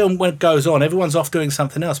 When a film goes on, everyone's off doing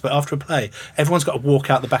something else. But after a play, everyone's got to walk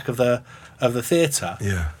out the back of the theatre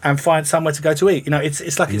and find somewhere to go to eat.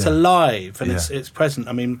 It's like it's alive and it's present.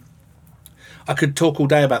 I mean, I could talk all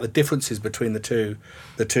day about the differences between the two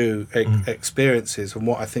experiences and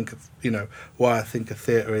what I think of, why I think a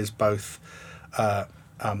theatre is both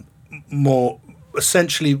more,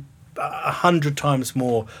 essentially 100 times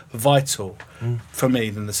more vital for me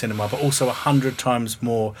than the cinema, but also 100 times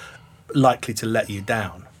more likely to let you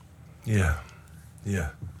down. Yeah, yeah.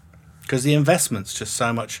 Because the investment's just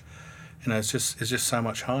so much. It's just so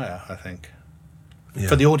much higher, I think,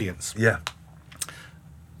 for the audience. Yeah.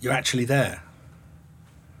 You're actually there.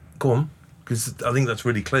 Go on, because I think that's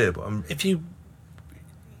really clear. But if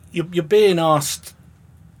you're being asked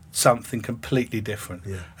something completely different,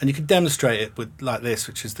 and you can demonstrate it with like this,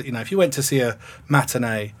 which is that if you went to see a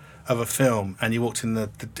matinee of a film and you walked into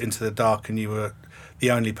the dark and you were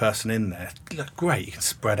the only person in there, great, you can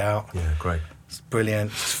spread out. Yeah, great. It's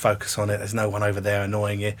brilliant. Just focus on it. There's no one over there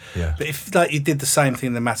annoying you. Yeah. But if you did the same thing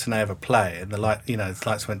in the matinee of a play, and the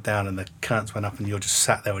lights went down and the curtains went up, and you're just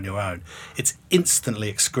sat there on your own, it's instantly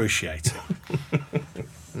excruciating.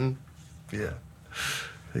 Yeah.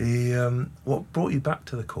 What brought you back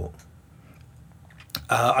to the court?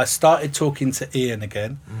 I started talking to Ian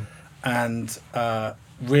again, and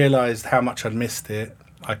realised how much I'd missed it.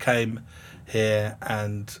 I came here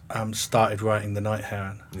and started writing The Night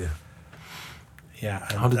Heron. Yeah. Yeah.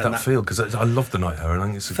 How did that feel? Because I love The Night Heron. I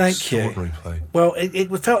think it's an extraordinary play. Well,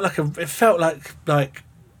 it felt like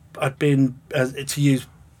I'd been, to use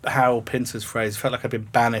Harold Pinter's phrase, felt like I'd been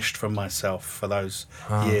banished from myself for those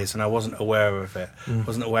years, and I wasn't aware of it.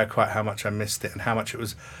 Wasn't aware quite how much I missed it and how much it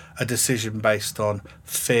was a decision based on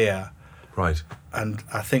fear. Right. And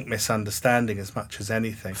I think misunderstanding as much as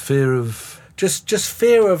anything. Fear of... Just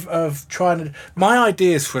fear of trying to... My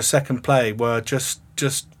ideas for a second play were just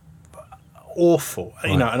awful,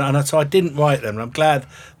 right. And so I didn't write them, and I'm glad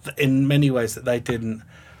that in many ways that they didn't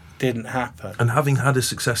happen. And having had a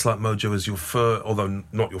success like Mojo as your first, although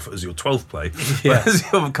not as your 12th play, but as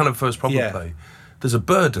your kind of first proper play, there's a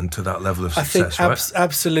burden to that level of success, right?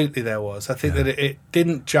 Absolutely there was. I think that it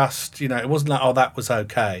didn't just, it wasn't like, that was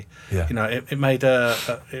okay. Yeah. It made a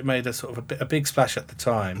sort of a big splash at the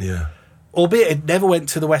time. Yeah. Albeit it never went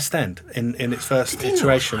to the West End in its first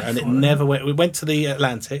iteration, and it never went. We went to the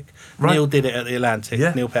Atlantic. Right. Neil did it at the Atlantic.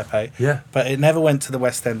 Yeah. Neil Pepe. Yeah. But it never went to the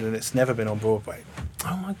West End, and it's never been on Broadway.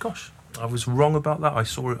 Oh my gosh, I was wrong about that. I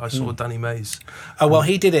saw Danny Mays. Oh well,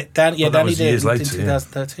 he did it. Danny did years it later, in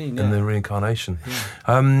 2013. In the reincarnation.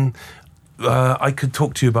 Yeah. I could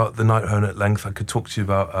talk to you about The Night Heron at length. I could talk to you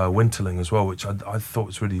about Winterling as well, which I thought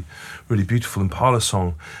was really, really beautiful, and Parlour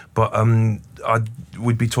Song. But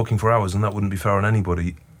we'd be talking for hours, and that wouldn't be fair on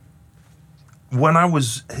anybody. When I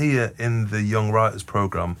was here in the Young Writers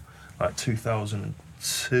Programme, like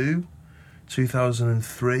 2002,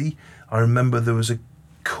 2003, I remember there was a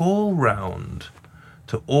call round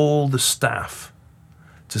to all the staff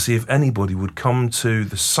to see if anybody would come to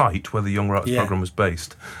the site where the Young Writers Programme was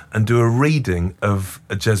based and do a reading of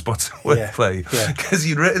a Jez Butterworth play. Because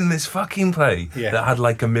you'd written this fucking play that had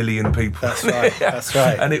like 1 million people. That's right, that's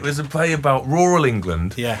right. And it was a play about rural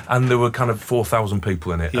England, Yeah. and there were kind of 4,000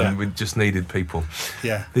 people in it, Yeah. and we just needed people.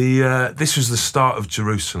 Yeah. This was the start of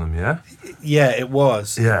Jerusalem, yeah? Yeah, it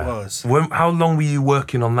was. Yeah. It was. How long were you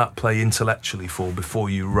working on that play intellectually for before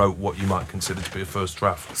you wrote what you might consider to be a first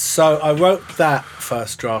draft? So I wrote that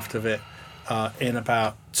first draft of it in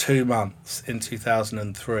about 2 months in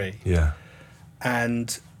 2003. Yeah.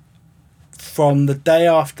 And from the day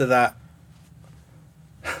after that,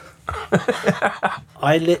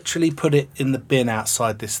 I literally put it in the bin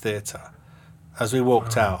outside this theatre. As we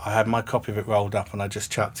walked out, I had my copy of it rolled up and I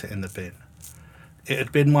just chucked it in the bin. It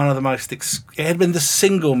had been one of the most... it had been the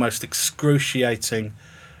single most excruciating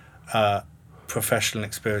professional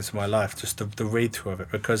experience of my life, just the read-through of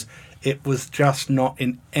it, because it was just not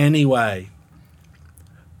in any way,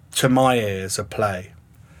 to my ears, a play.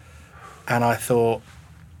 And I thought,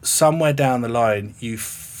 somewhere down the line, you've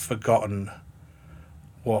forgotten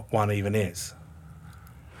what one even is.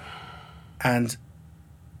 And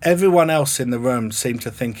everyone else in the room seemed to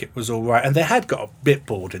think it was all right, and they had got a bit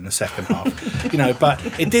bored in the second half,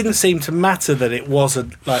 but it didn't seem to matter that it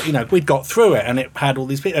wasn't like, we'd got through it and it had all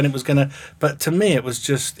these bits and it was gonna. But to me, it was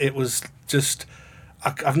just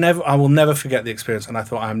I will never forget the experience, and I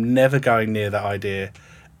thought I'm never going near that idea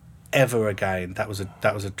ever again. That was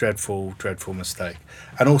a dreadful, dreadful mistake.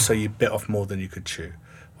 And also, you bit off more than you could chew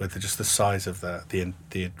with just the size of the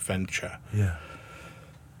adventure. Yeah.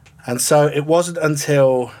 And so it wasn't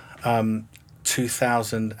until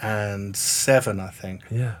 2007, I think,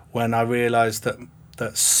 when I realised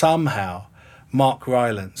that somehow Mark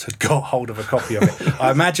Rylance had got hold of a copy of it.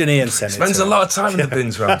 I imagine Ian sent it. Spends a lot of time in the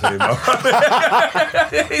bins round here, Mark.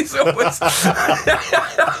 He's always...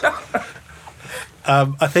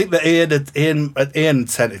 I think that Ian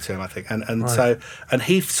sent it to him, I think, and so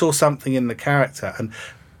he saw something in the character. And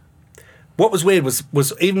what was weird was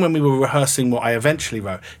even when we were rehearsing what I eventually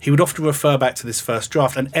wrote, he would often refer back to this first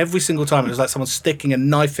draft, and every single time it was like someone sticking a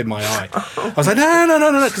knife in my eye. I was like,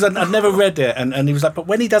 no, because I'd never read it, and he was like, but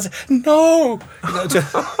when he does it, no,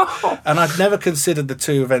 and I'd never considered the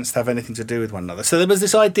two events to have anything to do with one another. So there was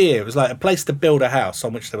this idea, it was like a place to build a house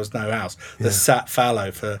on which there was no house, that sat fallow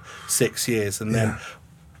for 6 years, and then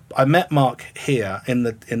I met Mark here in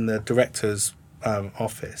the director's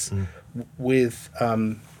office with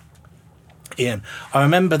Ian. I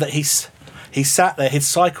remember that he sat there, he'd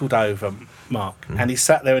cycled over, Mark, and he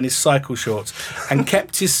sat there in his cycle shorts and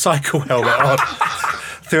kept his cycle helmet on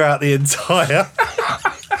throughout the entire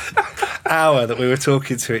hour that we were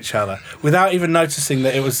talking to each other without even noticing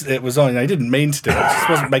that it was on. You know, he didn't mean to do it. He just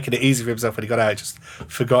wasn't making it easy for himself when he got out. He just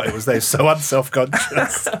forgot it was there. He was so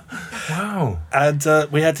unself-conscious. Wow. And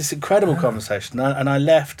we had this incredible conversation, and I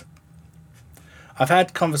left. I've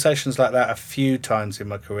had conversations like that a few times in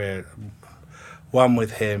my career. One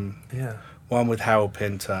with him, one with Harold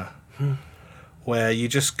Pinter, where you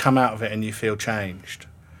just come out of it and you feel changed,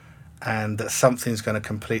 and that something's going to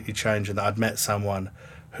completely change, and that I'd met someone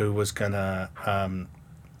who was going to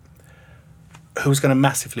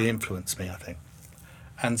massively influence me, I think.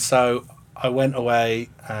 And so I went away,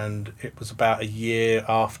 and it was about a year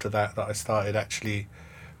after that I started actually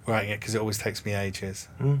writing it, because it always takes me ages.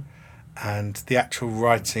 And the actual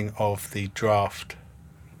writing of the draft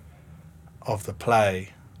of the play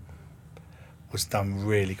was done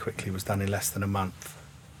really quickly, was done in less than a month.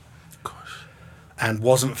 Gosh. And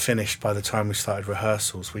wasn't finished by the time we started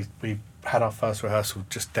rehearsals. We had our first rehearsal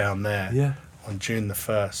just down there on June the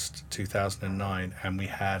 1st, 2009, and we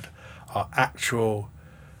had our actual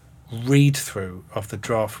read-through of the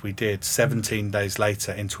draft we did 17 days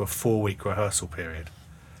later into a 4-week rehearsal period.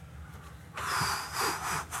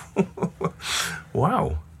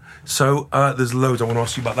 Wow. So there's loads I want to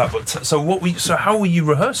ask you about that. But so how were you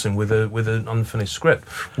rehearsing with an unfinished script?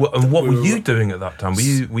 And what were you doing at that time?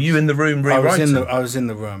 Were you in the room rewriting? I was in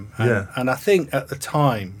the room. And I think at the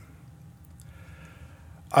time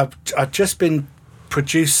I'd just been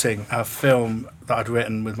producing a film that I'd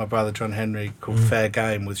written with my brother John Henry called Fair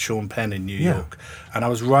Game with Sean Penn in New York. And I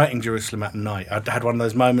was writing Jerusalem at Night. I'd had one of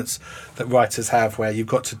those moments that writers have where you've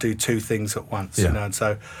got to do two things at once, you know. And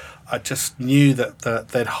so I just knew that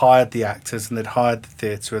they'd hired the actors and they'd hired the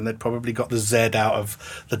theatre, and they'd probably got the Z out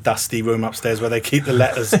of the dusty room upstairs where they keep the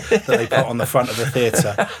letters that they put on the front of the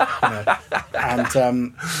theatre. You know.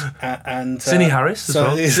 And Cindy Harris as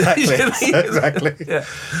well. Exactly. Yeah.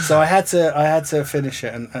 So I had to finish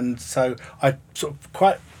it, and so I sort of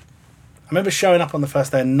I remember showing up on the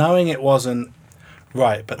first day and knowing it wasn't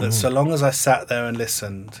right, but that so long as I sat there and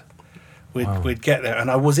listened, we'd get there. And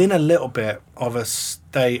I was in a little bit of a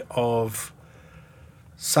state of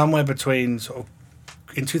somewhere between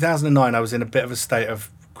in 2009 I was in a bit of a state of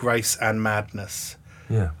grace and madness,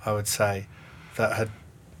 I would say, that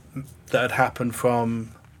had happened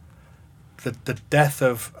from the death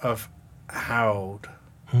of Harold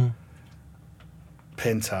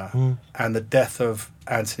Pinter and the death of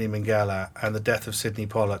Anthony Minghella and the death of Sidney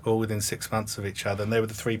Pollack, all within 6 months of each other. And they were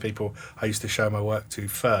the three people I used to show my work to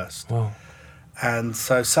first. Wow. And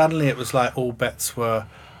so suddenly it was like all bets were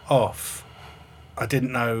off. I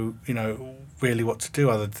didn't know, really what to do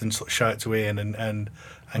other than sort of show it to Ian and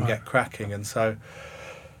get cracking. And so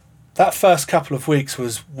that first couple of weeks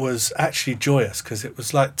was actually joyous, because it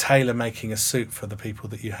was like tailor making a suit for the people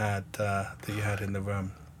that you had in the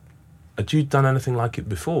room. Had you done anything like it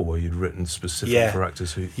before, where you'd written specifically for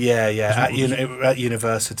actors who... At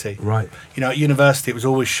university. Right. At university it was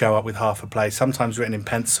always show up with half a play, sometimes written in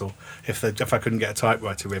pencil if I couldn't get a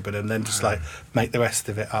typewriter ribbon, and then just make the rest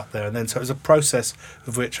of it up there. And then so it was a process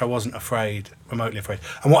of which I wasn't remotely afraid.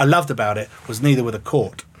 And what I loved about it was neither were the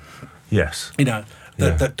court. Yes.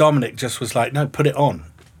 That Dominic just was like, no, put it on.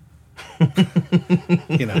 It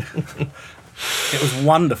was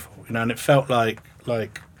wonderful, and it felt like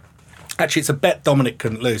Actually, it's a bet Dominic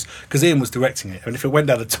couldn't lose because Ian was directing it, and if it went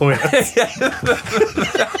down the toilet,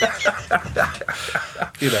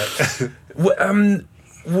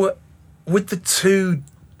 With the two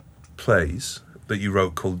plays that you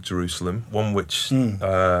wrote called Jerusalem, one which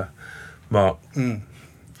Mark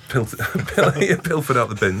pilfered out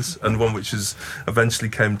the bins, and one which has eventually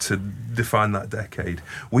came to define that decade.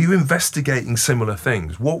 Were you investigating similar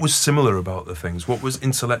things? What was similar about the things? What was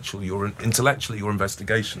intellectually your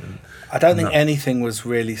investigation? I don't think anything was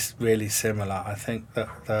really similar. I think that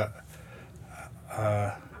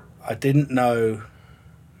I didn't know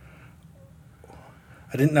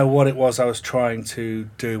what it was I was trying to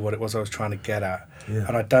do, what it was I was trying to get at,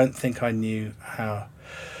 and I don't think I knew how.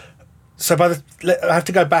 So I have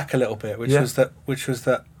to go back a little bit, which was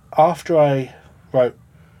that after I wrote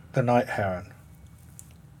The Night Heron,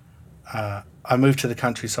 I moved to the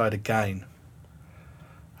countryside again.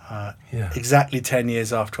 Exactly 10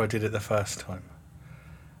 years after I did it the first time,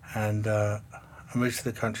 and I moved to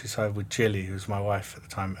the countryside with Jilly, who was my wife at the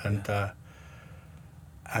time, and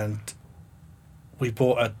we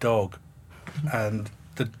bought a dog, and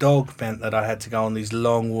the dog meant that I had to go on these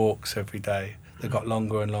long walks every day that got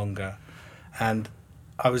longer and longer. And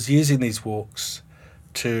I was using these walks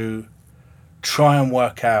to try and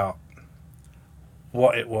work out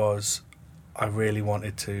what it was I really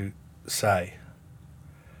wanted to say,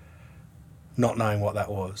 not knowing what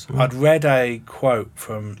that was. I'd read a quote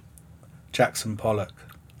from Jackson Pollock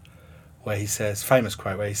where he says, famous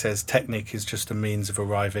quote, where he says, technique is just a means of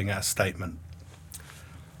arriving at a statement.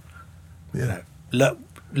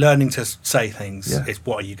 Learning to say things is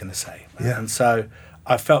what are you going to say? And so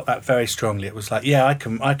I felt that very strongly. It was like, I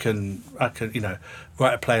can,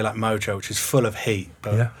 write a play like Mojo, which is full of heat,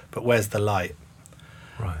 but where's the light?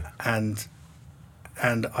 Right. And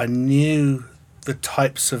I knew the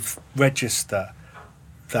types of register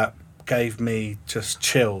that gave me just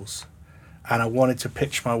chills, and I wanted to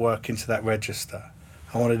pitch my work into that register.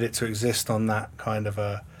 I wanted it to exist on that kind of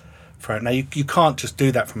a front. Now, you can't just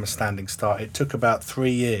do that from a standing start. It took about 3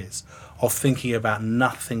 years of thinking about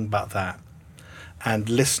nothing but that, and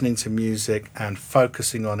listening to music and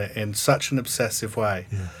focusing on it in such an obsessive way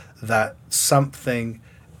that something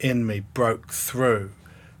in me broke through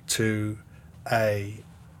to a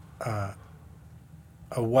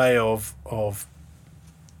way of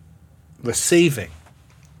receiving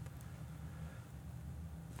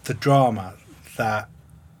the drama that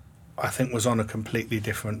I think was on a completely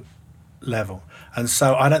different level. And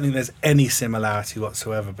so I don't think there's any similarity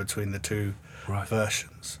whatsoever between the two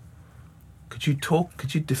versions. Could you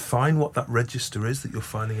define what that register is that you're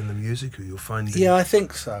finding in the music, or you're finding? Yeah, I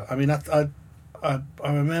think so. I mean, I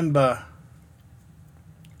remember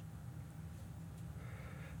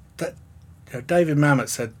that David Mamet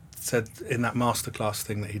said in that masterclass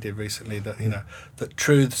thing that he did recently that that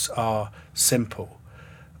truths are simple.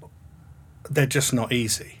 They're just not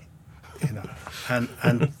easy, and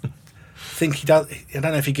I think he does. I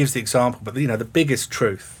don't know if he gives the example, but the biggest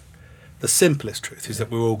truth. The simplest truth is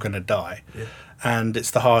that we're all going to die, and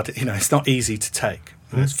it's the hard. It's not easy to take.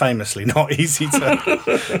 It's famously not easy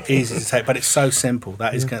to take, but it's so simple.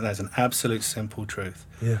 That's an absolute simple truth.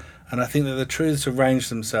 Yeah. And I think that the truths arrange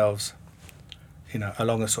themselves,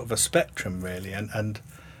 along a sort of a spectrum, really, and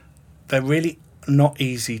they're really not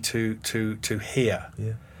easy to hear.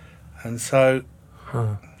 Yeah. And so.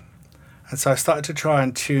 And so I started to try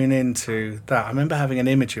and tune into that. I remember having an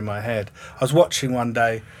image in my head. I was watching one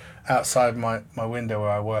day. Outside my window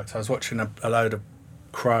where I worked, I was watching a load of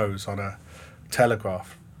crows on a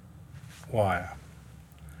telegraph wire.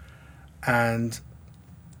 And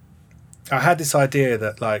I had this idea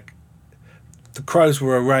that, like, the crows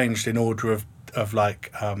were arranged in order of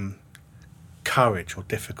courage or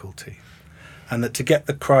difficulty. And that to get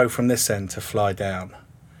the crow from this end to fly down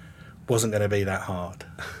wasn't going to be that hard.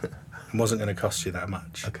 It wasn't going to cost you that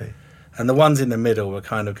much. Okay. And the ones in the middle were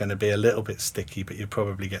kind of going to be a little bit sticky, but you'd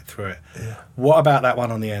probably get through it. Yeah. What about that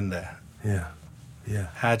one on the end there? Yeah. Yeah.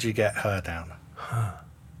 How'd you get her down?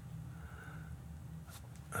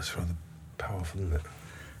 That's rather powerful, isn't it?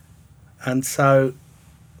 And so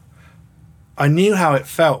I knew how it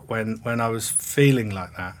felt when I was feeling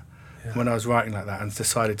like that, when I was writing like that, and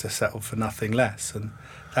decided to settle for nothing less. And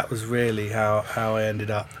that was really how I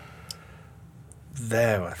ended up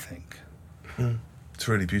there, I think. It's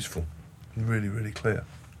really beautiful. Really, really clear.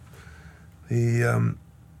 Could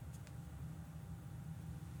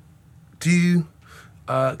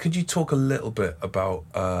you talk a little bit about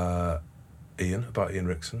Ian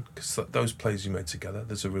Rickson? Because those plays you made together,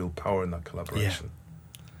 there's a real power in that collaboration.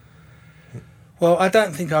 Yeah. Well, I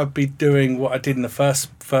don't think I'd be doing what I did in the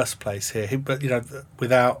first place here. But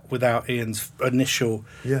without Ian's initial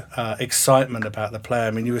excitement about the play.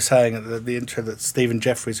 I mean, you were saying at the intro that Stephen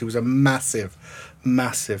Jeffries, who was a massive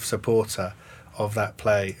supporter of that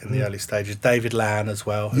play in the early stages, David Lann as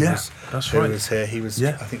well. Who was here. He was,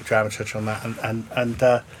 I think, dramaturge on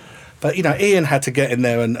that, but Ian had to get in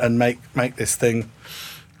there and make this thing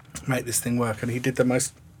work, and he did the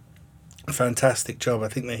most fantastic job. I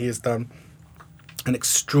think that he has done an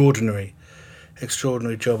extraordinary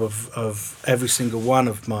job of every single one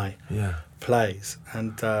of my plays,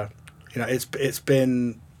 and it's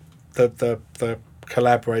been the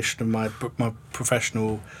collaboration of my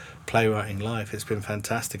professional playwriting life. It's been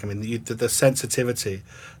fantastic. I mean, the sensitivity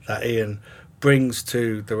that Ian brings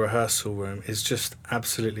to the rehearsal room is just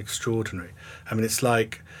absolutely extraordinary. I mean, it's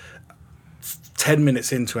like 10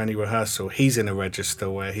 minutes into any rehearsal, he's in a register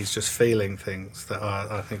where he's just feeling things that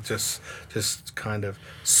are, I think, just kind of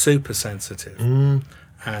super sensitive.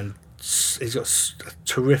 And he's got a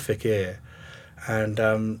terrific ear,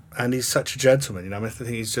 and he's such a gentleman. I mean, I think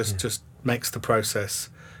he's just makes the process,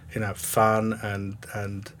 fun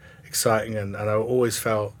and exciting, and I always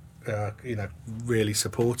felt, really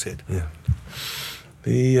supported. Yeah.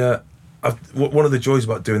 One of the joys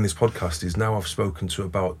about doing this podcast is now I've spoken to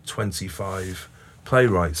about 25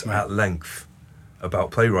 playwrights at length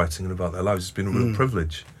about playwriting and about their lives. It's been a real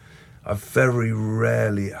privilege. I've very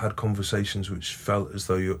rarely had conversations which felt as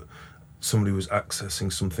though somebody was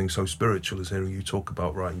accessing something so spiritual as hearing you talk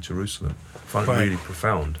about writing Jerusalem. I find it really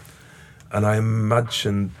profound. And I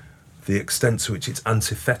imagine the extent to which it's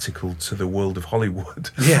antithetical to the world of Hollywood.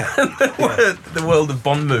 The world of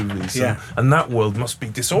Bond movies. And that world must be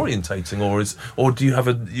disorientating, or do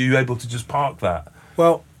you able to just park that?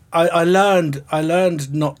 Well, I learned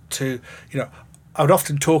not to, I would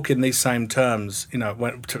often talk in these same terms,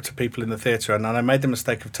 to people in the theatre, and I made the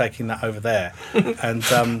mistake of taking that over there. And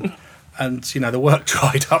the work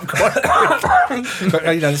dried up quite quick. But,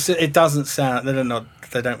 it doesn't sound,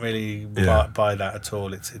 they don't really buy that at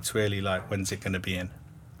all. It's really like, when's it going to be in?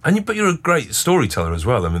 But you're a great storyteller as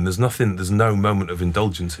well. I mean, there's no moment of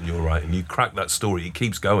indulgence in your writing. You crack that story, it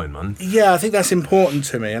keeps going, man. Yeah, I think that's important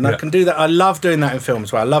to me, and I can do that. I love doing that in films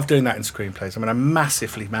as well. I love doing that in screenplays. I mean, I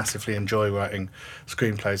massively enjoy writing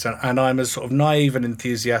screenplays, and I'm as sort of naive and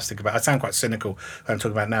enthusiastic about it. I sound quite cynical when I'm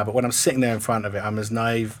talking about it now, but when I'm sitting there in front of it, I'm as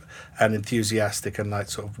naive and enthusiastic and like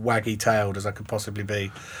sort of waggy-tailed as I could possibly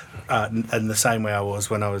be, in the same way I was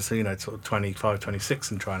when I was, sort of 25, 26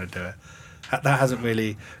 and trying to do it. That hasn't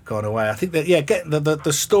really gone away. I think that get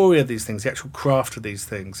the story of these things, the actual craft of these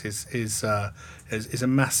things is a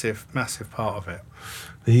massive part of it.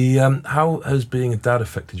 How has being a dad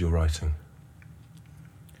affected your writing?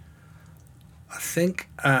 I think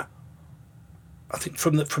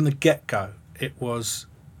from the get-go, it was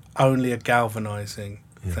only a galvanising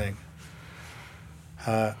thing.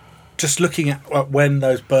 Just looking at when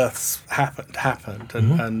those births happened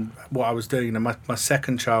and what I was doing. My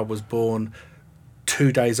second child was born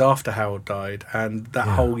 2 days after Harold died, and that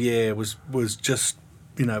whole year was just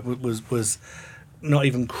was not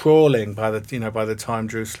even crawling by the time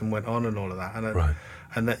Jerusalem went on and all of that.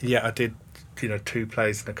 And I did 2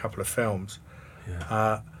 plays and a couple of films.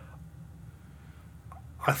 I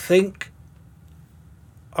think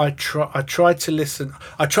I tried to listen.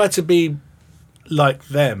 I tried to be like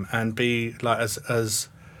them and be like as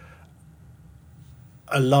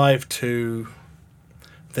alive to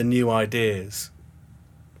the new ideas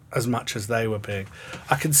as much as they were being.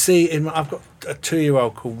 I can see I've got a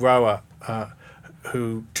 2-year-old called Roa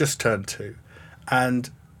who just turned 2, and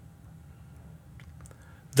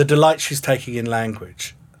the delight she's taking in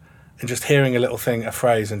language and just hearing a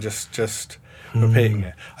phrase and just repeating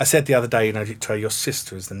it. I said the other day, to her, your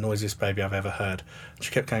sister is the noisiest baby I've ever heard. And she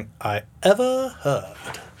kept going, I ever heard.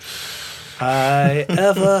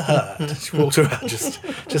 She walked around just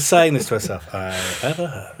saying this to herself. I ever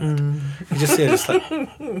heard. You just see her just like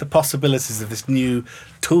the possibilities of this new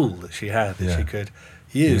tool that she had that she could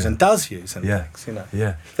use and does use and things.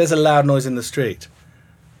 If there's a loud noise in the street,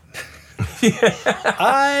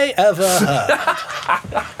 I ever heard.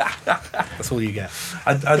 That's all you get.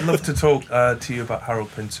 I'd love to talk to you about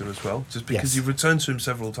Harold Pinter as well, just because you've returned to him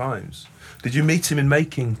several times. Did you meet him in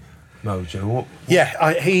making Mojo? What?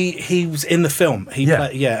 Yeah, he was in the film.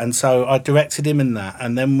 And so I directed him in that,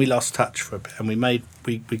 and then we lost touch for a bit, and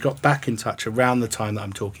we got back in touch around the time that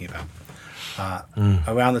I'm talking about.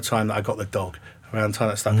 Around the time that I got the dog, around the time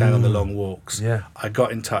that I started going on the long walks. I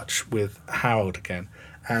got in touch with Harold again.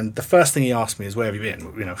 And the first thing he asked me is, "Where have you been?"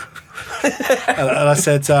 And I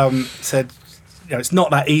said, it's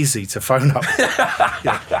not that easy to phone up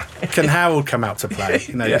can Harold come out to play?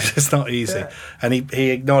 You know, it's not easy. And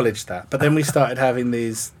he acknowledged that. But then we started having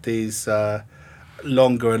these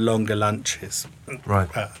longer and longer lunches. Right.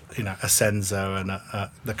 You know, a Senza and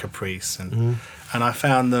the Caprice. And I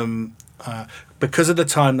found them, because of the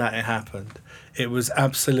time that it happened, it was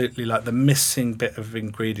absolutely like the missing bit of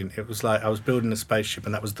ingredient. It was like I was building a spaceship,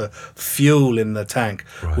 and that was the fuel in the tank,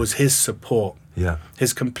 was his support. Yeah.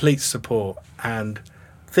 His complete support, and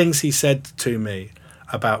things he said to me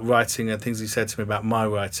about writing and things he said to me about my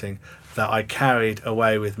writing that I carried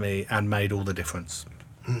away with me and made all the difference.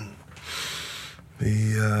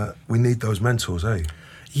 We need those mentors, eh?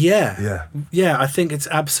 Yeah. I think it's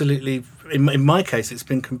absolutely, in my case, it's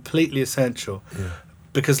been completely essential. Yeah.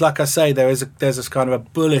 Because, like I say, there's a kind of a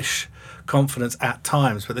bullish confidence at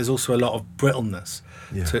times, but there's also a lot of brittleness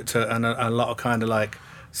and a lot of kind of like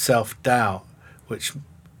self-doubt, which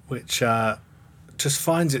just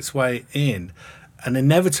finds its way in, and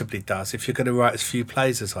inevitably does if you're going to write as few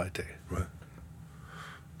plays as I do. Right.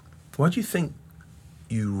 Why do you think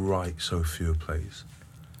you write so few plays?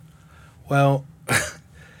 Well,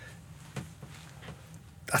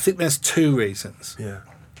 I think there's two reasons. Yeah.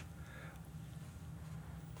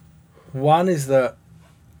 One is that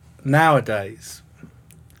nowadays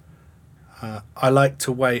I like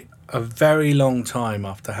to wait a very long time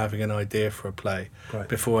after having an idea for a play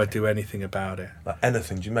before I do anything about it. Like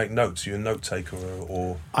anything? Do you make notes? Are you a note taker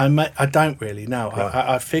or? I don't really know. Right.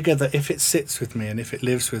 I figure that if it sits with me and if it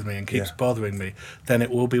lives with me and keeps bothering me, then it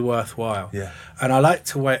will be worthwhile. Yeah. And I like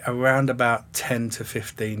to wait around about 10 to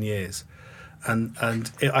 15 years. And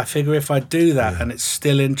I figure if I do that and it's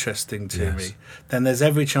still interesting to me, then there's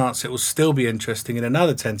every chance it will still be interesting in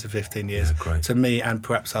another 10 to 15 years to me and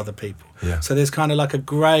perhaps other people. Yeah. So there's kind of like a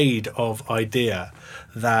grade of idea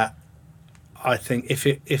that I think if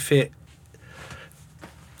it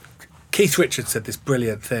Keith Richards said this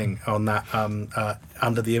brilliant thing on that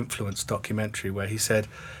Under the Influence documentary, where he said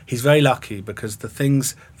he's very lucky because the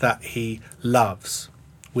things that he loves,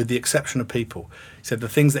 with the exception of people, he said the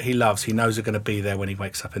things that he loves, he knows are going to be there when he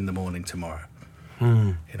wakes up in the morning tomorrow.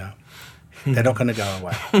 You know, they're not going to go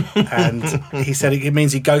away. And he said it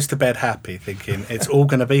means he goes to bed happy, thinking it's all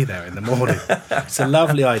going to be there in the morning. It's a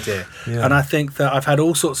lovely idea. Yeah. And I think that I've had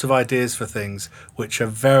all sorts of ideas for things which are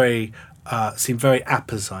very, seem very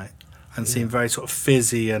apposite and seem very sort of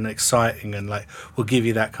fizzy and exciting and like will give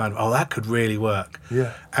you that kind of, oh, that could really work.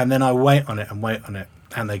 Yeah. And then I wait on it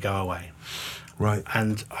and they go away. Right.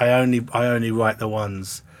 And I only write the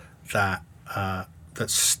ones that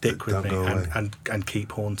stick with me and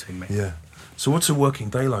keep haunting me. Yeah. So what's a working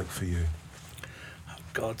day like for you? Oh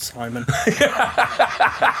God, Simon.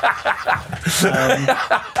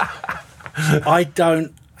 I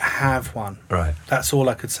don't have one. Right. That's all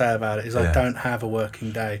I could say about it. I don't have a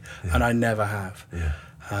working day, and I never have. Yeah.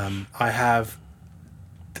 I have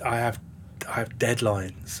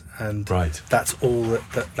deadlines, and that's all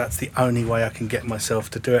that's the only way I can get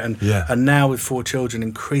myself to do it. And now with 4 children,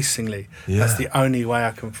 increasingly, that's the only way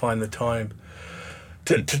I can find the time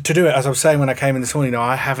to do it. As I was saying when I came in this morning,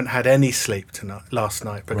 I haven't had any sleep last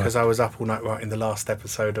night because I was up all night writing the last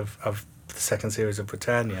episode of the second series of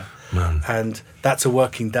Britannia. Man. And that's a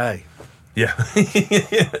working day. Yeah.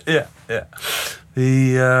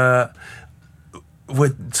 Yeah.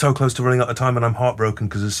 We're so close to running out of time, and I'm heartbroken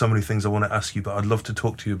because there's so many things I want to ask you, but I'd love to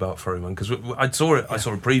talk to you about Ferryman, because I saw it. I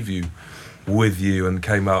saw a preview with you and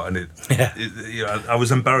came out, and I was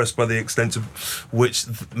embarrassed by the extent of which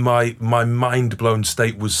my mind-blown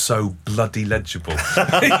state was so bloody legible.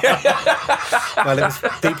 Well, it was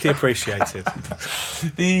deeply appreciated.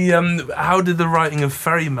 How did the writing of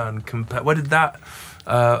Ferryman compare?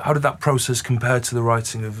 How did that process compare to the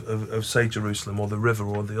writing of Say Jerusalem or The River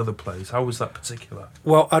or the other plays? How was that particular?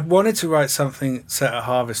 Well, I'd wanted to write something set at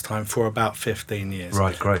harvest time for about 15 years.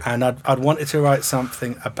 Right, great. And I'd wanted to write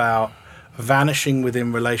something about vanishing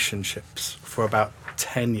within relationships for about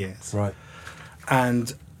 10 years. Right.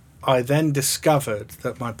 And I then discovered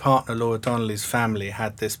that my partner, Laura Donnelly's family,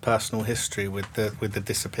 had this personal history with the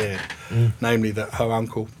disappeared. Namely that her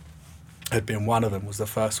uncle had been one of them, was the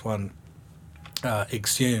first one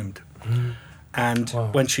exhumed. And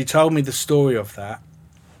when she told me the story of that,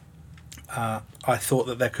 I thought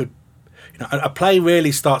that there could, a play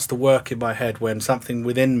really starts to work in my head when something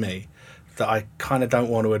within me that I kind of don't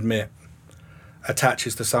want to admit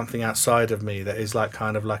attaches to something outside of me that is like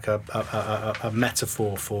kind of like a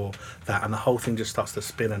metaphor for that, and the whole thing just starts to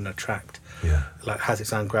spin and attract. Like has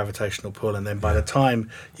its own gravitational pull, and then by the time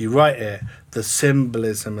you write it, the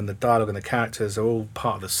symbolism and the dialogue and the characters are all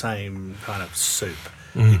part of the same kind of soup.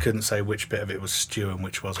 You couldn't say which bit of it was stew and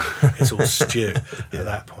which wasn't. It's all stew at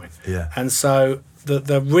that point. And so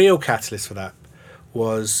the real catalyst for that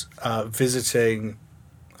was visiting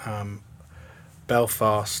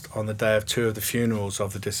Belfast on the day of two of the funerals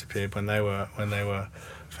of the disappeared when they were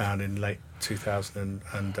found in late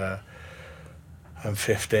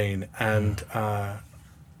 2015, and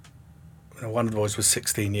one of the boys was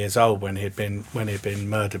 16 years old when he'd been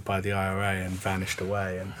murdered by the IRA and vanished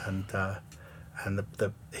away, and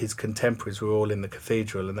his contemporaries were all in the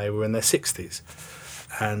cathedral and they were in their 60s,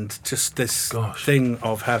 and just this thing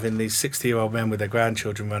of having these 60-year-old men with their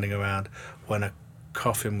grandchildren running around when a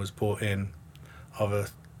coffin was brought in of a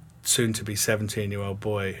soon-to-be 17-year-old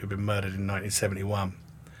boy who'd been murdered in 1971.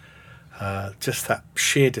 Just that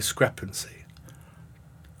sheer discrepancy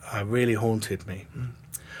really haunted me.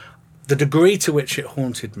 The degree to which it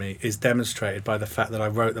haunted me is demonstrated by the fact that I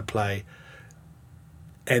wrote the play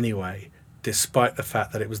anyway, despite the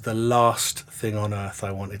fact that it was the last thing on earth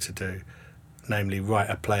I wanted to do, namely write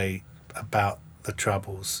a play about the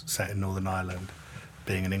Troubles set in Northern Ireland,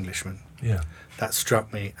 being an Englishman. Yeah. That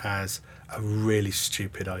struck me as a really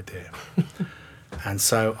stupid idea. And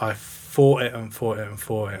so I fought it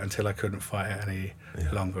until I couldn't fight it any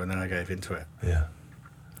longer, and then I gave into it. Yeah.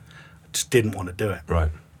 I just didn't want to do it.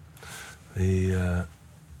 Right.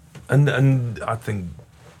 And I think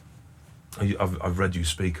I've read you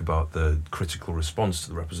speak about the critical response to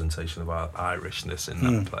the representation of Irishness in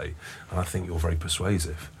that play, and I think you're very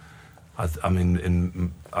persuasive. I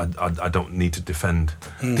mean, I don't need to defend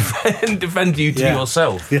you to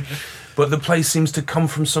yourself. Yeah. But the play seems to come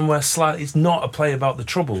from somewhere slightly. It's not a play about the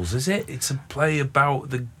Troubles, is it? It's a play about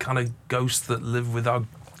the kind of ghosts that live with our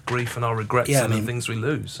grief and our regrets and the things we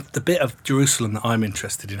lose. The bit of Jerusalem that I'm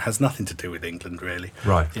interested in has nothing to do with England, really.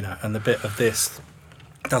 Right. And the bit of this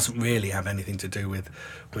doesn't really have anything to do with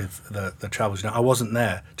the Troubles. I wasn't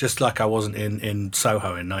there, just like I wasn't in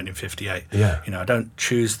Soho in 1958. Yeah. I don't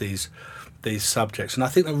choose these subjects, and I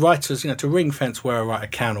think that writers, to ring fence where a writer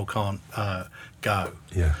can or can't go.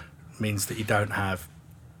 Yeah. Means that you don't have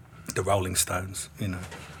the Rolling Stones,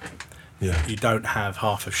 Yeah. You don't have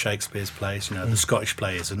half of Shakespeare's plays, the Scottish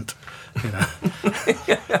play isn't,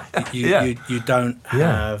 You don't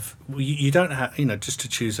have, you don't have, just to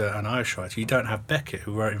choose an Irish writer, you don't have Beckett,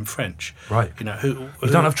 who wrote in French. Right. You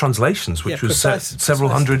don't have translations, which was set several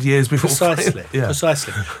hundred years before. Precisely.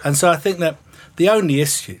 And so I think that the only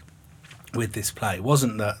issue with this play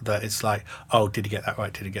wasn't that it's like, oh, did he get that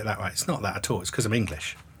right? Did he get that right? It's not that at all. It's because I'm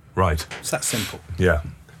English. Right. It's that simple. Yeah.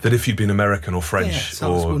 That if you'd been American or French, it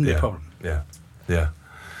wouldn't be a problem. Yeah. Yeah.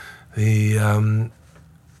 The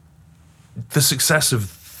success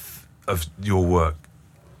of your work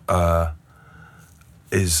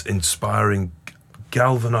is inspiring,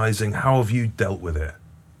 galvanizing. How have you dealt with it?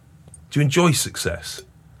 Do you enjoy success?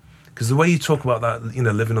 Because the way you talk about that,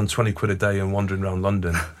 living on 20 quid a day and wandering around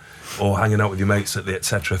London, or hanging out with your mates at the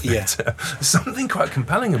Etc. Theatre, there's something quite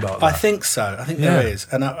compelling about that. I think so. I think there is,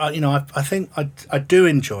 and I think I do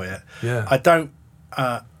enjoy it. Yeah. I don't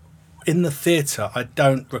in the theatre. I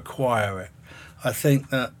don't require it. I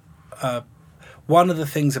think that one of the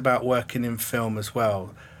things about working in film as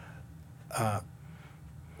well,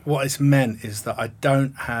 what it's meant is that I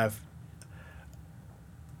don't have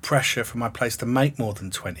pressure from my place to make more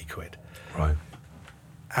than 20 quid. Right.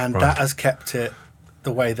 And that has kept it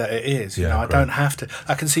the way that it is. I don't have to.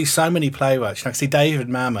 I can see so many playwrights. I can see David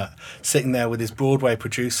Mamet sitting there with his Broadway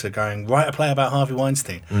producer going, write a play about Harvey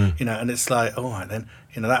Weinstein. And it's like, all right then,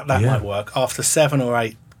 that might work after 7 or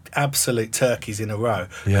 8 absolute turkeys in a row,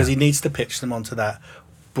 because he needs to pitch them onto that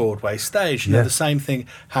Broadway stage. The same thing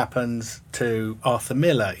happens to Arthur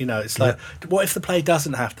Miller. It's like, what if the play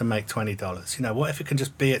doesn't have to make $20? What if it can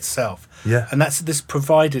just be itself? Yeah. And this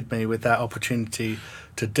provided me with that opportunity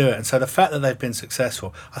to do it. And so the fact that they've been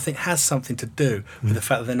successful, I think, has something to do with the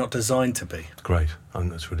fact that they're not designed to be. Great.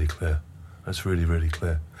 That's really clear. That's really, really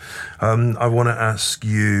clear. I want to ask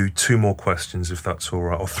you 2 more questions, if that's all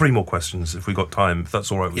right, or 3 more questions, if we got time, if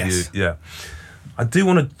that's all right with you. Yeah. I do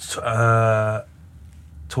want to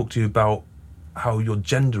talk to you about how your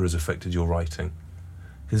gender has affected your writing.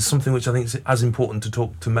 It's something which I think is as important to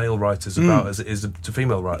talk to male writers about as it is to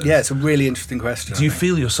female writers. Yeah, it's a really interesting question. Do you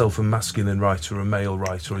feel yourself a masculine writer or a male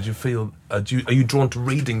writer, or do you feel are you drawn to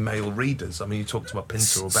reading male readers? I mean, you talked about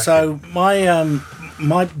Pinter or Beckett. So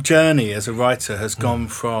my journey as a writer has gone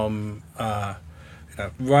from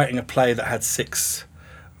writing a play that had 6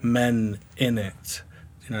 men in it,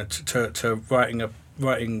 to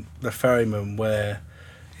writing The Ferryman, where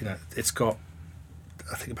it's got,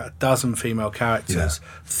 I think, about a dozen female characters.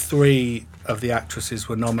 3 of the actresses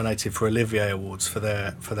were nominated for Olivier Awards for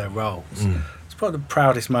their roles. It's probably the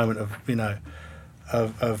proudest moment of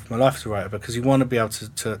my life as a writer, because you want to be able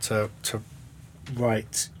to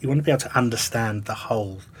write. You want to be able to understand the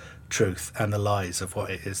whole truth and the lies of what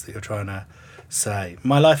it is that you're trying to say.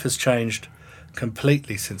 My life has changed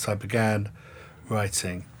completely since I began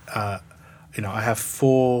writing. I have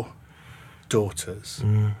 4 daughters.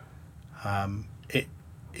 It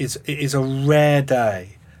is a rare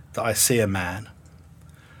day that I see a man.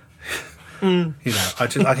 I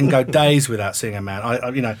can go days without seeing a man.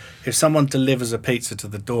 I if someone delivers a pizza to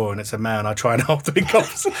the door and it's a man, I try and hold them in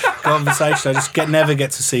conversation. I just never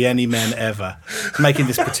get to see any men ever, making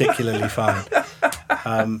this particularly fun.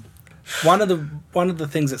 One of the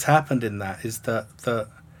things that's happened in that is that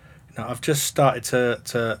I've just started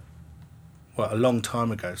to a long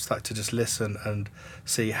time ago, started to just listen and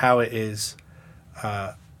see how it is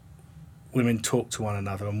women talk to one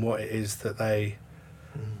another and what it is that they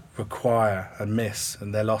require and miss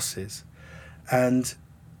and their losses. And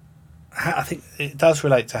I think it does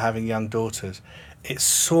relate to having young daughters. It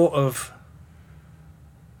sort of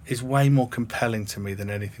is way more compelling to me than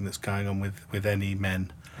anything that's going on with any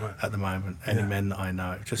men at the moment, any men that I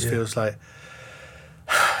know. It just feels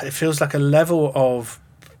like a level of,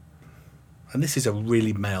 and this is a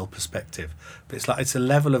really male perspective, but it's a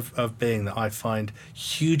level of being that I find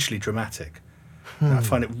hugely dramatic. I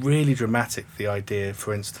find it really dramatic, the idea,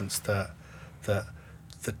 for instance, that the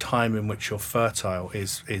time in which you're fertile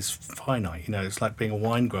is finite. It's like being a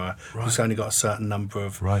wine grower who's only got a certain number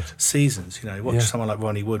of seasons. You watch someone like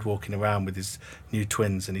Ronnie Wood walking around with his new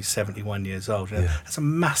twins and he's 71 years old. That's a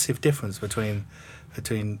massive difference between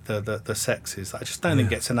the sexes. I just don't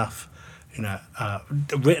think gets enough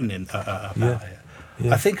written in about it.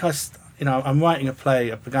 I think I'm writing a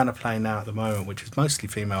play. I've begun a play now at the moment, which is mostly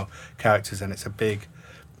female characters, and it's a big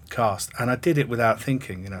cast. And I did it without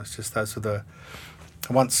thinking. It's just those are the.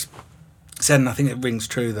 I once said, and I think it rings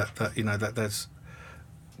true that there's,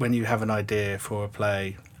 when you have an idea for a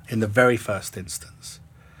play in the very first instance,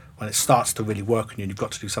 when it starts to really work on you and you've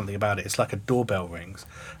got to do something about it, it's like a doorbell rings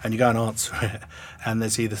and you go and answer it, and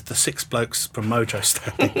there's either the 6 blokes from Mojo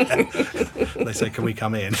standing there, they say, "Can we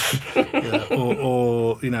come in?"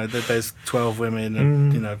 or there's 12 women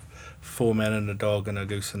and 4 men and a dog and a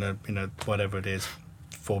goose and whatever it is,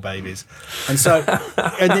 4 babies, and so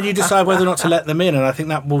and then you decide whether or not to let them in. And I think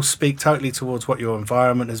that will speak totally towards what your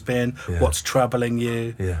environment has been, what's troubling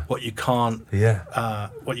you, what you can't get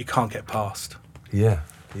past. Do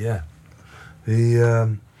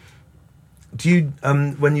you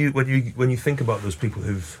when you think about those people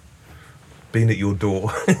who've been at your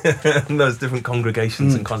door and those different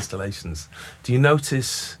congregations and constellations, do you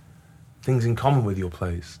notice things in common with your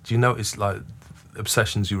plays? Do you notice like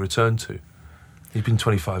obsessions you return to? You've been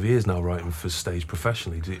 25 years now writing for stage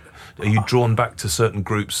professionally. Are you drawn back to certain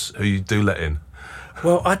groups who you do let in?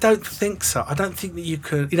 Well, I don't think so. I don't think that you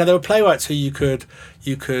could. There were playwrights who you could,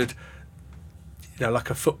 like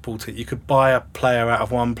a football team, you could buy a player out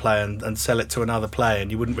of one play and sell it to another play,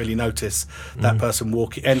 and you wouldn't really notice that person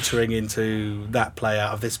entering into that play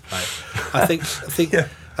out of this play.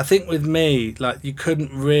 I think with me, like, you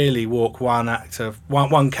couldn't really walk one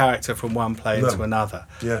character from one play into another.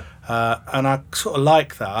 And I sort of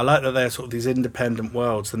like that. I like that they're sort of these independent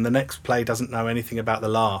worlds, and the next play doesn't know anything about the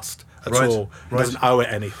last at all. It doesn't owe it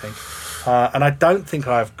anything. And I don't think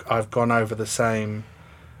I've gone over the same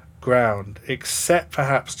ground, except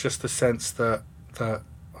perhaps just the sense that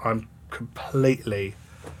I'm completely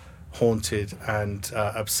haunted and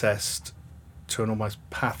obsessed to an almost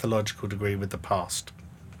pathological degree with the past.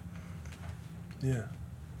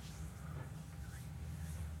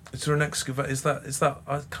 Is there an is that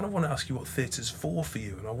I kind of want to ask you what theatre's for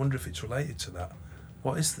you, and I wonder if it's related to that.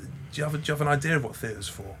 What is do you have an idea of what theatre's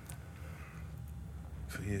for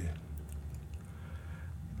you?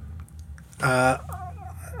 I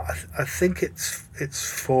think it's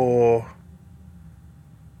for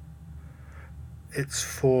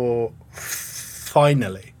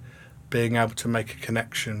finally being able to make a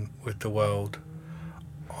connection with the world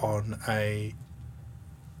on a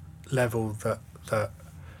level that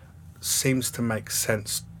seems to make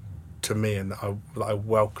sense to me and that I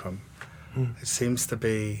welcome. It seems to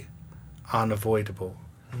be unavoidable.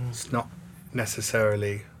 It's not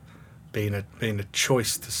necessarily been a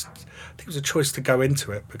choice I think it was a choice to go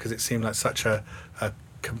into it because it seemed like such a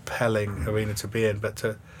compelling arena to be in, but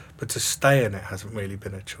to stay in it hasn't really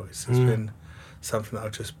been a choice. It's been something that I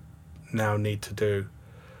just now need to do.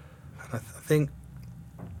 And I think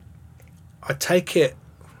I take it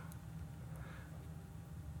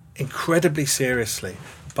incredibly seriously,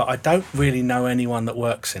 but I don't really know anyone that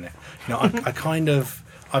works in it.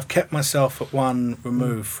 I've kept myself at one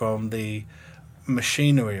remove from the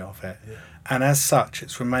machinery of it, and as such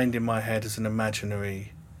it's remained in my head as an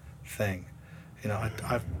imaginary thing. You know,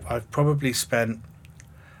 I've probably spent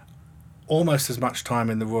almost as much time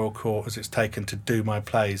in the Royal Court as it's taken to do my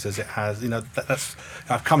plays as it has. You know, that's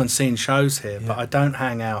I've come and seen shows here, but I don't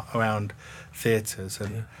hang out around theatres.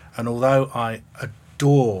 And although I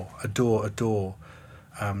adore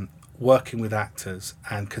working with actors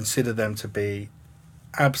and consider them to be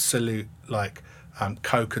absolute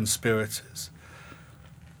co-conspirators,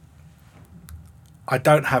 I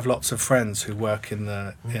don't have lots of friends who work in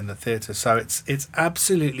the theatre, so it's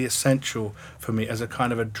absolutely essential for me as a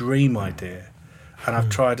kind of a dream idea, and I've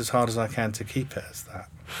tried as hard as I can to keep it as that.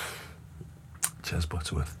 Jez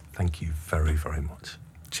Butterworth, thank you very, very much.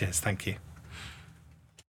 Cheers, thank you.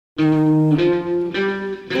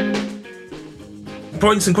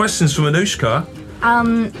 Points and questions from Anushka.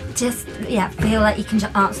 Feel like you can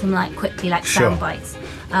just answer them quickly, Sure. sound bites.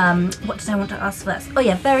 What did I want to ask first? Oh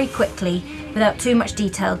yeah, very quickly, without too much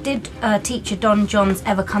detail. Did teacher Don Johns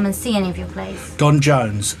ever come and see any of your plays? Don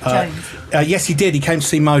Jones. Yes, he did. He came to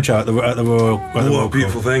see Mojo at the Royal. What a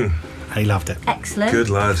beautiful thing. He loved it. Excellent. Good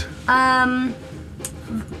lad.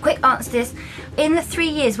 Quick answer to this. In the 3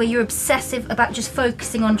 years where you're obsessive about just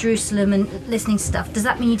focusing on Jerusalem and listening to stuff, does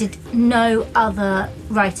that mean you did no other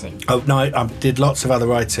writing? Oh no, I did lots of other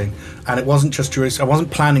writing, and it wasn't just Jerusalem. I wasn't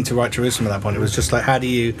planning to write Jerusalem at that point. It was just how do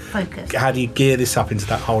you focus? How do you gear this up into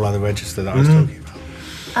that whole other register that I was talking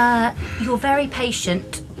about? You're very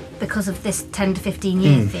patient because of this 10 to 15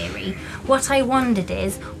 year theory. What I wondered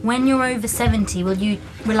is, when you're over 70, will you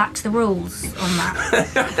relax the rules on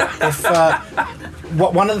that?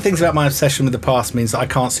 One of the things about my obsession with the past means that I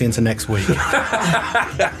can't see into next week.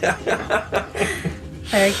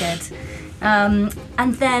 Very good.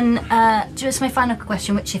 And then just my final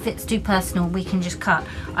question, which if it's too personal we can just cut.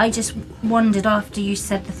 I just wondered, after you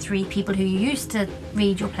said the 3 people who you used to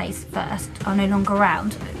read your plays first are no longer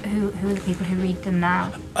around, who are the people who read them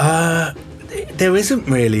now? There isn't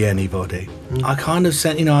really anybody. I kind of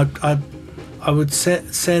sent, I would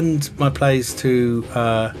send my plays to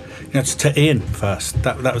Ian first.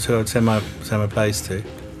 That was who I would send my plays to.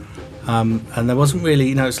 And there wasn't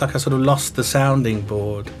really, it's like I sort of lost the sounding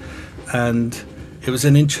board. And it was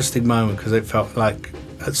an interesting moment because it felt like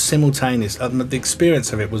simultaneous. The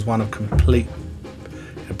experience of it was one of complete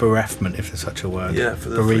bereft,ment, if there's such a word. Yeah, for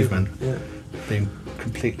the bereavement. Yeah. Being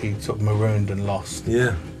completely sort of marooned and lost.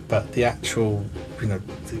 Yeah. But the actual, the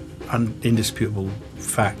indisputable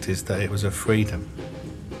fact is that it was a freedom.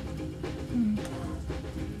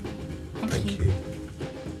 Thank you.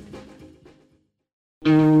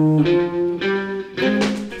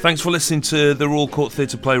 Thanks for listening to the Royal Court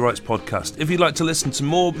Theatre Playwrights podcast. If you'd like to listen to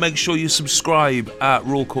more, make sure you subscribe at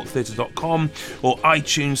royalcourttheatre.com or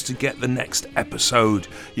iTunes to get the next episode.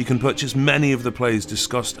 You can purchase many of the plays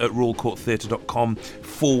discussed at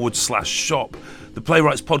royalcourttheatre.com/shop. The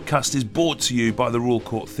Playwrights podcast is brought to you by the Royal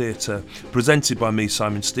Court Theatre, presented by me,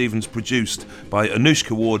 Simon Stevens, produced by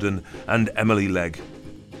Anushka Warden and Emily Legg.